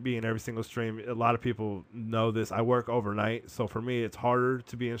can't be in every single stream. A lot of people know this. I work overnight, so for me, it's harder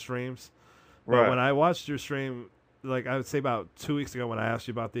to be in streams. But when Right. I watched your stream, like I would say about 2 weeks ago when I asked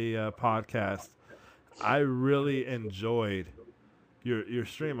you about the podcast, I really enjoyed your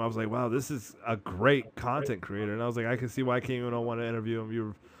stream. I was like, wow, this is a great content creator, and I was like, I can see why I came in on want to interview him. You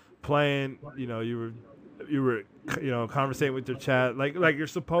were playing, you know, you were conversating with your chat like you're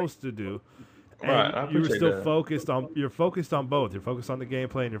supposed to do, Right. and I you were appreciate still that. you're focused on both. You're focused on the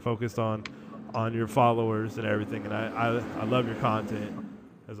gameplay and you're focused on your followers and everything. And I love your content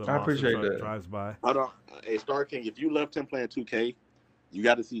as a I monster appreciate truck that. drives by. Hold on. Hey, Star King, if you left him playing 2K, you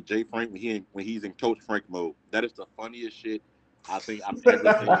got to see JFrank when he's in Coach Frank mode. That is the funniest shit I think I've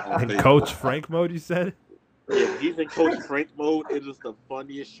ever seen on In Facebook. Coach Frank mode, you said? Yeah, when he's in Coach Frank mode, it is the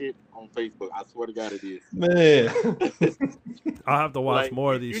funniest shit on Facebook. I swear to God, it is. Man. I'll have to watch Like,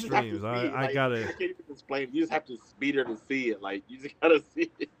 more of you these just have to streams. see it. I Like, gotta. I can't even explain. You just have to be there to see it. Like, you just gotta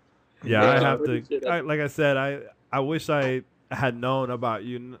see it. Yeah, That's I the have to. funniest shit ever. Like I said, I wish I had known about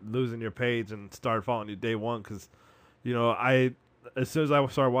you losing your page and started following you day one, because, you know, as soon as I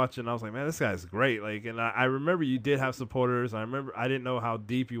started watching, I was like, man, this guy's great. Like, and I remember you did have supporters. I remember I didn't know how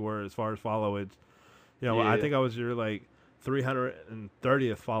deep you were as far as followage. You know, I Yeah. think I was your like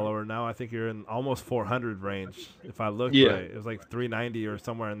 330th follower. Now I think you're in almost 400 range. If I look Yeah. right, it was like 390 or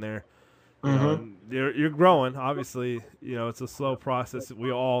somewhere in there. You know, Mm-hmm. and you're growing. Obviously, you know, it's a slow process.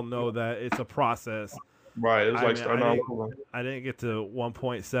 We all know that it's a process. Right. It was I like mean, starting all over. I didn't get to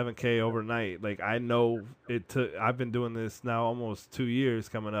 1.7K overnight. Like, I know it took. I've been doing this now almost 2 years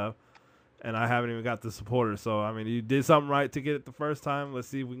coming up, and I haven't even got the supporters. So I mean, you did something right to get it the first time. Let's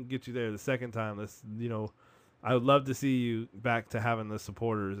see if we can get you there the second time. I would love to see you back to having the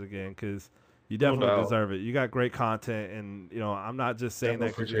supporters again, because you definitely doubt. deserve it. You got great content, and, you know, I'm not just saying that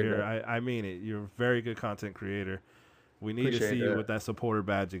Definitely because you're here. appreciate I mean it. You're a very good content creator. We need to Appreciate see you that. with that supporter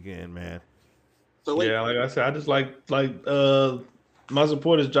badge again, man. So wait, Yeah, like I said, I just like my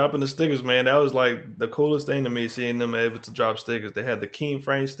supporters dropping the stickers, man. That was like the coolest thing to me, seeing them able to drop stickers. They had the King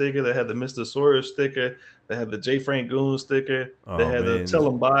Frank sticker, they had the Mr. Sawyer sticker, they had the JFrank Goon sticker, they Oh had the man, Tell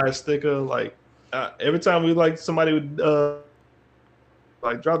 'em Bye sticker. Like every time we like somebody would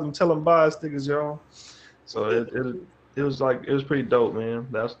like drop them Tell 'em Bye stickers, y'all. So it was like it was pretty dope, man.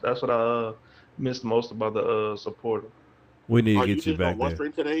 That's what I missed most about the supporter. we need to are you get you just doing back one there.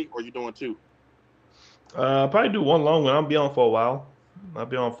 stream today, or are you doing two? I'll probably do one long one. I'll be on for a while. I'll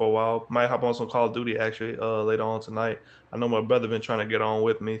be on for a while. Might hop on some Call of Duty actually later on tonight. I know my brother been trying to get on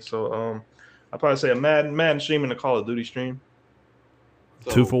with me, so I'll probably say a Madden stream and a Call of Duty stream.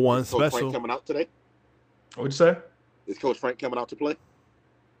 So 2-for-1 is Coach Frank special. coming out today? What'd you say? Is Coach Frank coming out to play?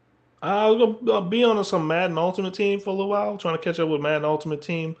 I was gonna be on some Madden Ultimate Team for a little while, trying to catch up with Madden Ultimate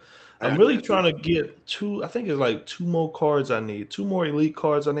Team. I'm really trying to get two. I think it's like two more cards I need. Two more elite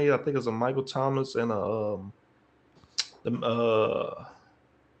cards I need. I think it's a Michael Thomas and the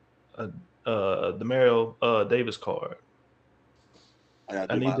Mario Davis card.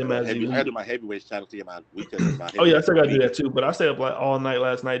 I need them as I elite. gotta do my heavyweight challenge to get my weekend. Oh yeah, I still gotta do that too. But I stayed up like all night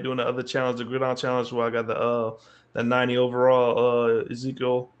last night doing the other challenge, the gridiron challenge, where I got the 90 overall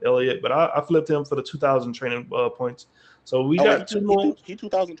Ezekiel Elliott. But I flipped him for the 2,000 training points. So we got two more. He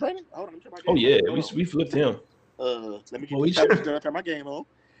 2,000 training. Hold on, let me turn my game Oh yeah, on. we flipped him. Let me Well, we turn my game on.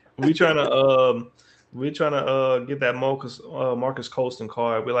 we trying to get that Marcus Colston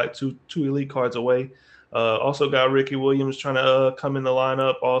card. We're like two elite cards away. Also got Ricky Williams trying to come in the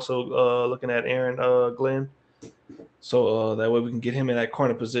lineup. Also looking at Aaron Glenn, so that way we can get him in that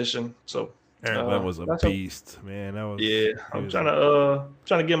corner position. So Aaron Glenn was a that's beast, man. That was I'm trying to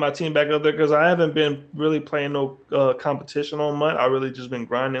get my team back up there because I haven't been really playing no competition on MUT. I really just been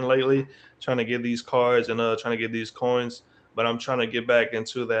grinding lately, trying to get these cards and trying to get these coins. But I'm trying to get back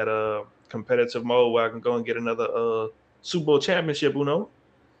into that competitive mode where I can go and get another Super Bowl championship.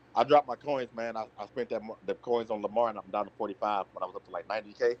 I dropped my coins, man. I spent the coins on Lamar, and I'm down to 45. When I was up to like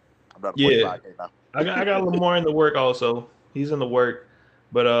 90K, I'm down to 45K now. I got Lamar in the work also. He's in the work.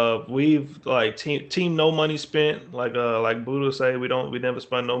 But we've like team no money spent. Like Buddha say, we never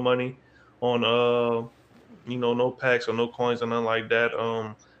spend no money on no packs or no coins or nothing like that.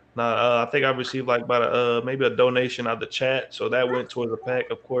 Now I think I received like about maybe a donation out of the chat, so that went towards a pack,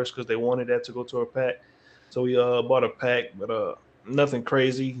 of course, because they wanted that to go to a pack. So we bought a pack, but nothing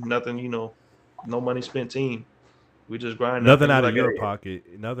crazy, nothing no money spent team. We just grind. nothing out of your pocket.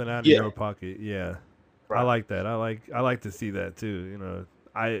 Nothing out of your pocket. Yeah, right. I like that. I like to see that too. You know,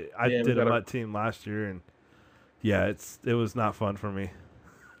 I did a MUT team last year, and yeah, it was not fun for me.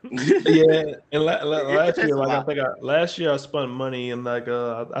 Yeah, and last takes year, a like lot. last year I spent money and I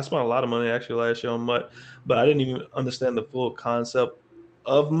spent a lot of money actually last year on MUT, but I didn't even understand the full concept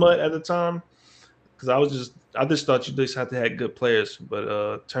of MUT at the time because I just thought you just had to have good players,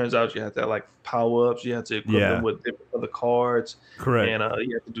 but turns out you have to have like power ups, you have to equip them Yeah, with different other cards, correct. and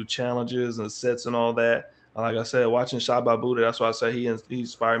you have to do challenges and sets and all that. Like I said, watching Shaba Buddha, that's why I say he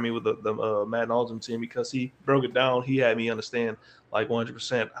inspired me with the Madden Ultimate Team because he broke it down. He had me understand like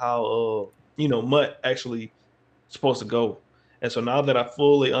 100% how MUT actually supposed to go. And so now that I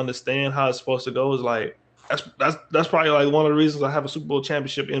fully understand how it's supposed to go, is like that's probably like one of the reasons I have a Super Bowl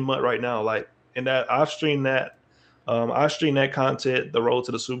championship in MUT right now. Like, and that I've streamed that content, the road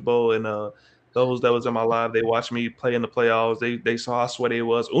to the Super Bowl, and those that was in my live, they watched me play in the playoffs. They saw how sweaty it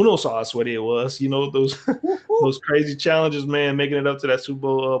was. Uno saw how sweaty it was. You know those those crazy challenges, man, making it up to that Super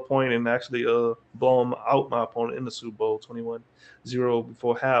Bowl point and actually blowing out my opponent in the Super Bowl 21-0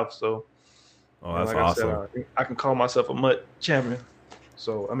 before half. So, Oh, and that's like I said, awesome. I can call myself a MUT champion.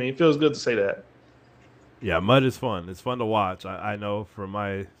 So I mean, it feels good to say that. Yeah, mud is fun. It's fun to watch. I know from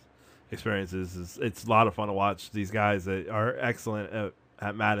my experiences, it's a lot of fun to watch these guys that are excellent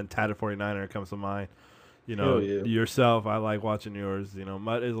at Madden. Tatted 49er comes to mind. You Hell know, yeah. yourself, I like watching yours. You know,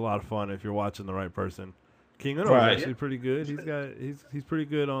 mud is a lot of fun if you're watching the right person. King Uno is Right. actually pretty good. He's pretty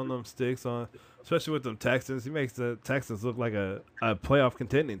good on them sticks, especially with them Texans. He makes the Texans look like a playoff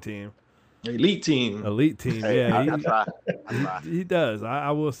contending team. Elite team. Elite team, Hey, yeah. I try. I try. He does.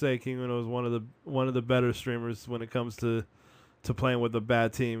 I will say King Uno is one of the better streamers when it comes to playing with a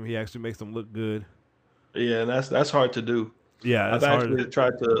bad team. He actually makes them look good. Yeah, and that's hard to do. Yeah, I've it's hard. actually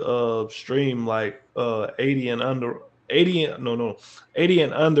tried to stream like 80 and under 80 no 80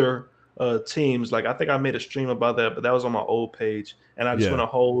 and under teams. Like I think I made a stream about that, but that was on my old page. And I just Yeah. went a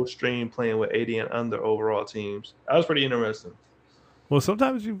whole stream playing with 80 and under overall teams. That was pretty interesting. Well,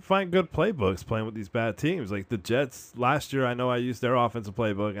 sometimes you find good playbooks playing with these bad teams. Like the Jets last year, I know I used their offensive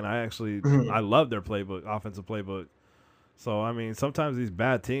playbook, and I love their playbook, offensive playbook. So I mean, sometimes these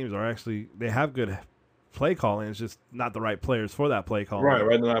bad teams are actually they have good play calling. It's just not the right players for that play calling. Right,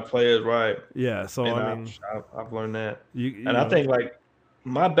 right. Not players, right. Yeah. So And I mean, I've learned that. you And I know, think like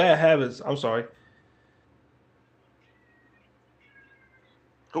my bad habits. I'm sorry.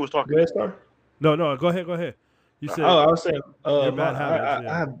 Who was talking? Go ahead, sir. no, go ahead. You said Oh, I was saying, your bad habits. I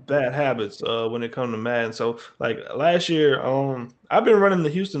Yeah. have bad habits when it comes to Madden. So, like last year, I've been running the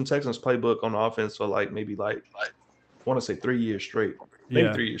Houston Texans playbook on offense for like maybe like I want to say 3 years straight, maybe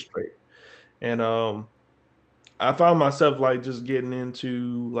Yeah. 3 years straight, and I found myself like just getting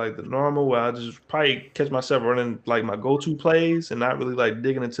into like the normal where I just probably catch myself running like my go-to plays and not really like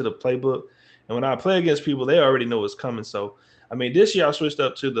digging into the playbook. And when I play against people, they already know what's coming. So I mean, this year I switched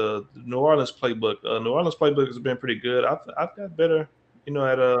up to the New Orleans playbook. New Orleans playbook has been pretty good. I've got better,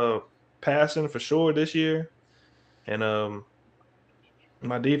 at passing for sure this year. And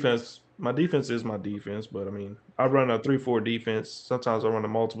my defense is my defense, but I mean, I run a 3-4 defense. Sometimes I run a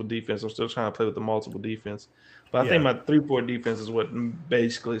multiple defense. I'm still trying to play with the multiple defense, but I think Yeah. my 3-4 defense is what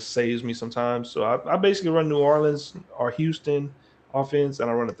basically saves me sometimes. So I basically run New Orleans or Houston offense,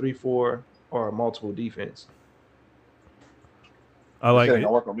 and I run a 3-4 or a multiple defense. I That like shit ain't it.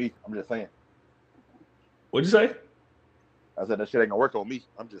 gonna work on me. I'm just saying. What'd you say? I said that shit ain't gonna work on me.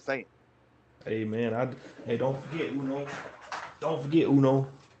 I'm just saying. Hey man, hey, don't forget Uno. Don't forget Uno.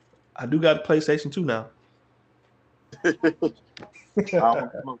 I do got a PlayStation 2 now. I don't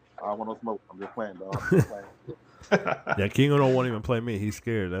want no smoke. I don't want no smoke. I'm just playing, dog. I'm just playing. Yeah, King Uno won't even play me. He's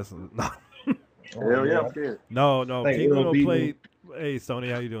scared. That's no, Hell yeah, I'm scared. no. Thank King Uno Uno beat played. Hey,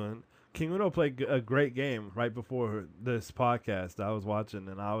 Sony, how you doing? King Uno played a great game right before this podcast. I was watching,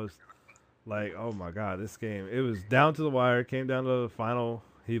 and I was like, "Oh my god, this game! It was down to the wire. Came down to the final.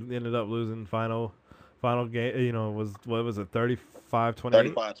 He ended up losing final game. You know, was what was it, 35-28?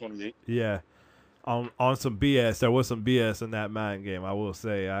 35-28. Yeah, on some BS. There was some BS in that Madden game. I will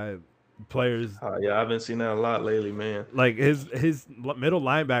say, players Yeah, I've been seeing that a lot lately, man. like his middle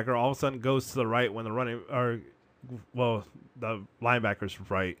linebacker all of a sudden goes to the right when the the linebacker's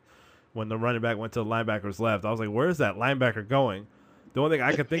right when the running back went to the linebacker's left. I was like, where's that linebacker going? The only thing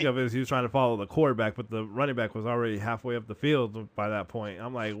I could think of is he was trying to follow the quarterback, but the running back was already halfway up the field by that point.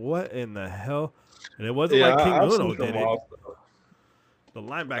 I'm like, what in the hell? And it wasn't like King I've Uno seen some did it. wild stuff. The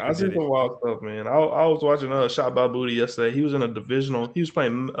linebacker I've seen did some it. wild stuff, man. I was watching Shot by Booty yesterday. He was in a divisional. He was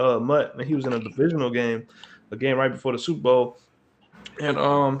playing Mutt, and he was in a divisional game, a game right before the Super Bowl.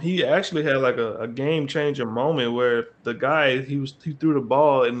 And he actually had like a game changer moment where the guy he threw the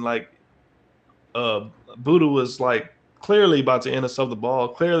ball and like Buddha was like clearly about to intercept the ball.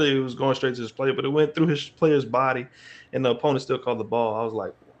 Clearly it was going straight to his play, but it went through his player's body, and the opponent still called the ball. I was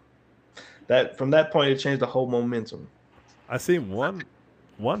like, that from that point it changed the whole momentum. I seen one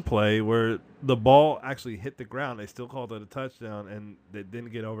play where the ball actually hit the ground. They still called it a touchdown, and it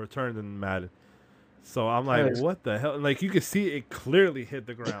didn't get overturned in Madden. So I'm like, what the hell? Like, you could see it clearly hit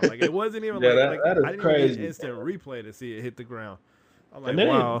the ground. Like, it wasn't even that I is didn't even crazy. get an instant replay to see it hit the ground. I'm like, And then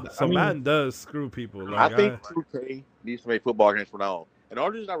wow. So I mean, Madden does screw people. Like, I think 2K needs to make football games from now on. And the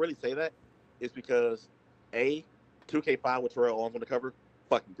only reason I really say that is because A, 2K5 with Terrell Owens on the cover,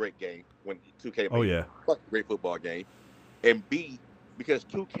 fucking great game when 2K made fucking great football game. And B, because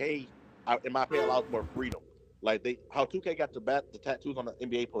 2K, in my opinion, allows more freedom. Like how 2K got the tattoos on the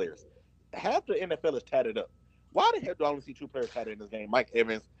NBA players. Half the NFL is tatted up. Why the hell do I only see 2 players tatted in this game? Mike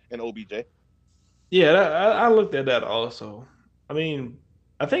Evans and OBJ. Yeah, I looked at that also. I mean,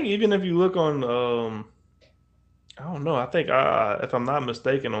 I think even if you look on, I don't know. I think if I'm not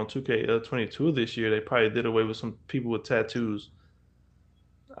mistaken, on 2K22 this year, they probably did away with some people with tattoos.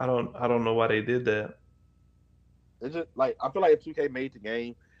 I don't know why they did that. It's just like I feel like if 2K made the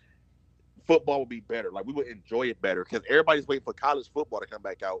game, football would be better. Like we would enjoy it better because everybody's waiting for college football to come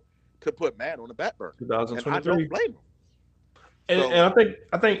back out to put Madden on the back burner. 2023. And I don't blame them. And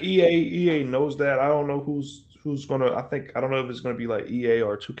I think EA knows that. I don't know who's gonna. I don't know if it's gonna be like EA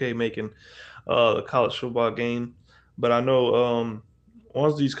or 2K making the college football game, but I know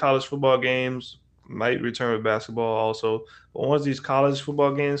once these college football games might return with basketball also, but once these college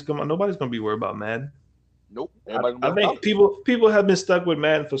football games come out, nobody's gonna be worried about Madden. Nope. I think people have been stuck with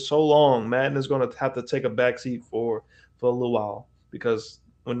Madden for so long. Madden is going to have to take a backseat for a little while because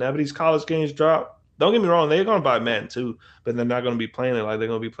whenever these college games drop, don't get me wrong, they're going to buy Madden too, but they're not going to be playing it like they're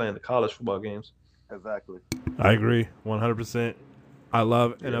going to be playing the college football games. Exactly. I agree 100%. I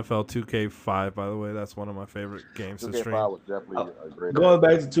love NFL 2K5, by the way. That's one of my favorite games to stream. 2K5 was definitely a great. Going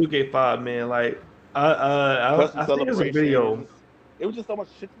back to 2K5, man, like I think there's a video. It was just so much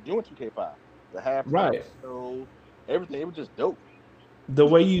shit to do in 2K5. The halftime show, everything. It was just dope. The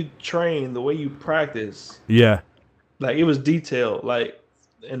way you train, the way you practice. Yeah. Like it was detailed. Like,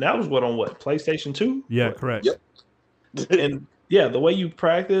 and that was on PlayStation 2? Yeah, correct. Yep. And yeah, the way you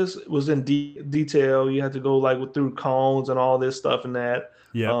practice was in detail. You had to go like through cones and all this stuff and that.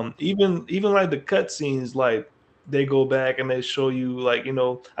 Yeah. Even like the cutscenes, like they go back and they show you like,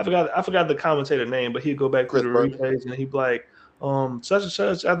 I forgot the commentator name, but he'd go back to the replays and he'd be like, such and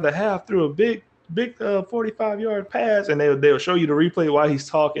such at the half threw a big 45-yard pass, and they'll show you the replay while he's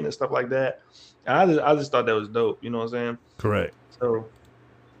talking and stuff like that. And I just thought that was dope. You know what I'm saying? Correct. So,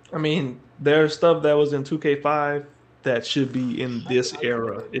 I mean, there's stuff that was in 2K5 that should be in this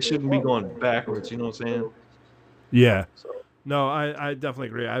era. It shouldn't be going backwards. You know what I'm saying? Yeah. No, I definitely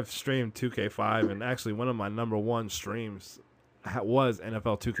agree. I've streamed 2K5, and actually one of my number one streams was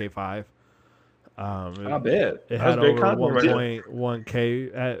NFL 2K5. I bet it had over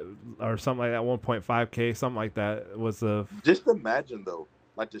 1.1K or something like that, 1.5K, something like that. Was the just imagine though,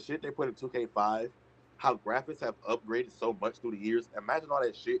 like the shit they put in 2K5, how graphics have upgraded so much through the years. Imagine all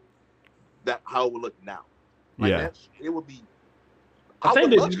that shit, how it would look now. Like it would be. I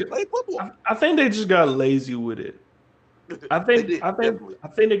think they just got lazy with it. I think they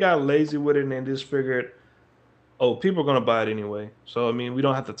got lazy with it and they just figured, oh, people are gonna buy it anyway. So I mean, we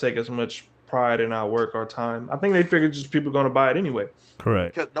don't have to take as much pride in our work or time. I think they figured just people are going to buy it anyway.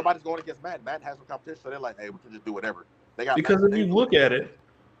 Correct. Because nobody's going against Madden. Madden has no competition, so they're like, hey, we can just do whatever. They got because if you look at it,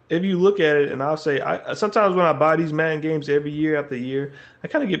 and I'll say, sometimes when I buy these Madden games every year after year, I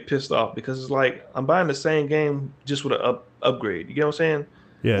kind of get pissed off because it's like I'm buying the same game just with an upgrade. You get what I'm saying?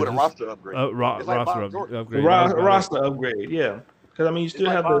 Yeah. With a roster upgrade. Roster upgrade. Yeah. Because I mean, you still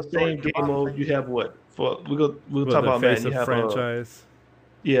have the same game mode. You have what? We'll talk about Madden. You have franchise.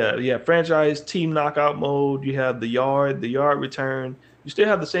 Yeah, franchise, team knockout mode. You have the yard return. You still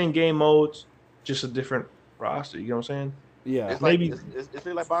have the same game modes, just a different roster. You know what I'm saying? Yeah. It's it's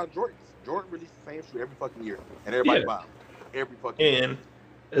like buying Jordans. Jordan releases the same shoe every fucking year, and everybody buys them every fucking year. And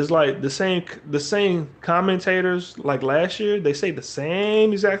it's like the same commentators like last year. They say the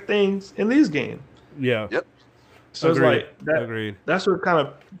same exact things in these games. Yeah. Yep. So Agreed. It's like that. Agreed. That's what kind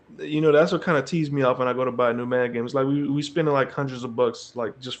of. That's what kind of teased me off when I go to buy a new Madden game. It's like we spending like hundreds of bucks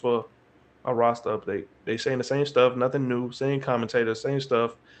like just for a roster update. They saying the same stuff, nothing new, same commentators, same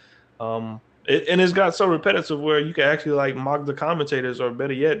stuff. It's got so repetitive where you can actually like mock the commentators, or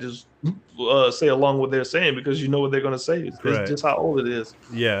better yet, just say along what they're saying because you know what they're going to say. It's just how old it is.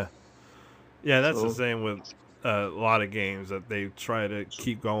 Yeah. Yeah, that's the same with a lot of games that they try to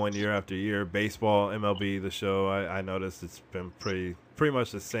keep going year after year. Baseball, MLB, the show, I noticed it's been pretty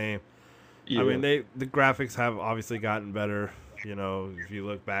much the same. Yeah. I mean, the graphics have obviously gotten better. If you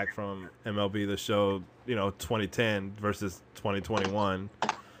look back from MLB, the show, 2010 versus 2021,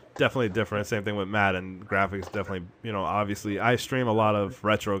 definitely different. Same thing with Madden graphics. Definitely, obviously I stream a lot of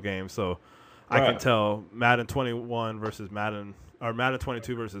retro games, so I can tell Madden 21 versus Madden, or Madden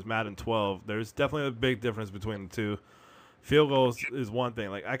 22 versus Madden 12. There's definitely a big difference between the two. Field goals is one thing.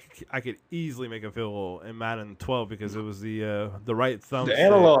 Like I could easily make a field goal in Madden 12 because it was the right thumb. The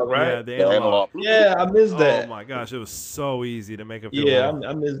analog, right? Yeah, the analog. Yeah, I missed that. Oh my gosh, it was so easy to make a field goal. Yeah,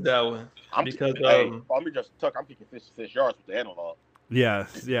 I missed that one. I'm kicking 56 yards with the analog. Yeah,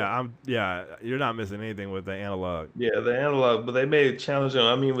 you're not missing anything with the analog. Yeah, the analog, but they made it challenging.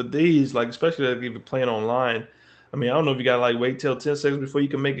 I mean, with these, like especially if you're playing online, I mean, I don't know if you gotta like wait till 10 seconds before you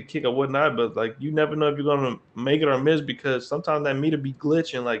can make a kick or whatnot, but like you never know if you're gonna make it or miss because sometimes that meter be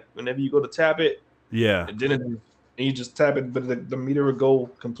glitching. Like whenever you go to tap it, and then you just tap it, but the meter would go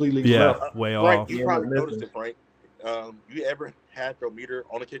completely left. Way Frank, off. you probably noticed it, Frank. You ever had your meter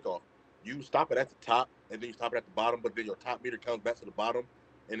on a kickoff? You stop it at the top, and then you stop it at the bottom, but then your top meter comes back to the bottom,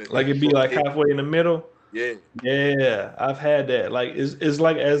 and like it'd be like halfway in the middle. Yeah, I've had that. Like it's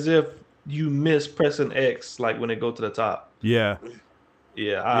like as if you miss pressing X, like when it go to the top. Yeah,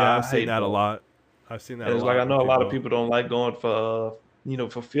 I've seen that a lot. I've seen that. And it's like I know a lot of people don't like going for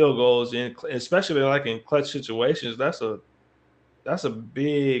for field goals, and especially like in clutch situations. That's a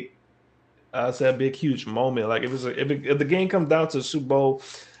big, I'd say a big huge moment. Like if the game comes down to the Super Bowl,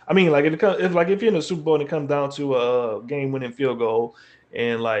 I mean, like if you're in the Super Bowl and it comes down to a game-winning field goal.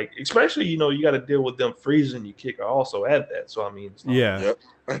 And like, especially, you got to deal with them freezing your kicker also at that. So I mean, you got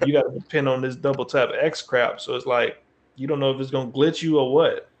to depend on this double tap X crap. So it's like you don't know if it's gonna glitch you or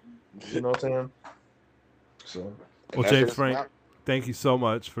what. You know what I'm saying? So, well, JFrank, thank you so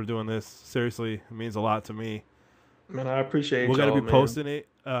much for doing this. Seriously, it means a lot to me. Man, I appreciate. We're gonna be posting it.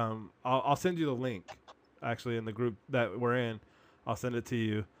 I'll send you the link, actually, in the group that we're in. I'll send it to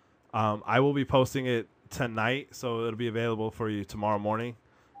you. I will be posting it tonight, so it'll be available for you tomorrow morning,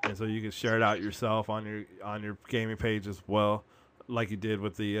 and so you can share it out yourself on your gaming page as well, like you did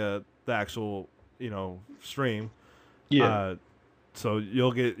with the actual stream. Yeah. So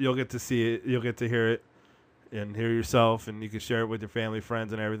you'll get to see it, you'll get to hear it, and hear yourself, and you can share it with your family,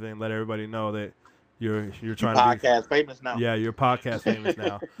 friends, and everything. Let everybody know that you're trying to be podcast famous now. Yeah, you're podcast famous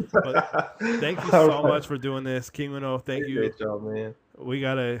now. But thank you so much for doing this, King Uno. Thank you. Great job, man. We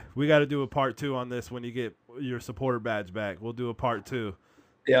gotta do a part 2 on this when you get your supporter badge back. We'll do a part 2.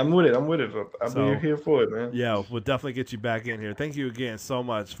 Yeah, I'm with it. I'll be here for it, man. Yeah, we'll definitely get you back in here. Thank you again so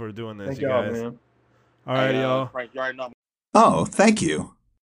much for doing this, Thank you guys. man. All right, y'all. Frank, you already know. Oh, thank you.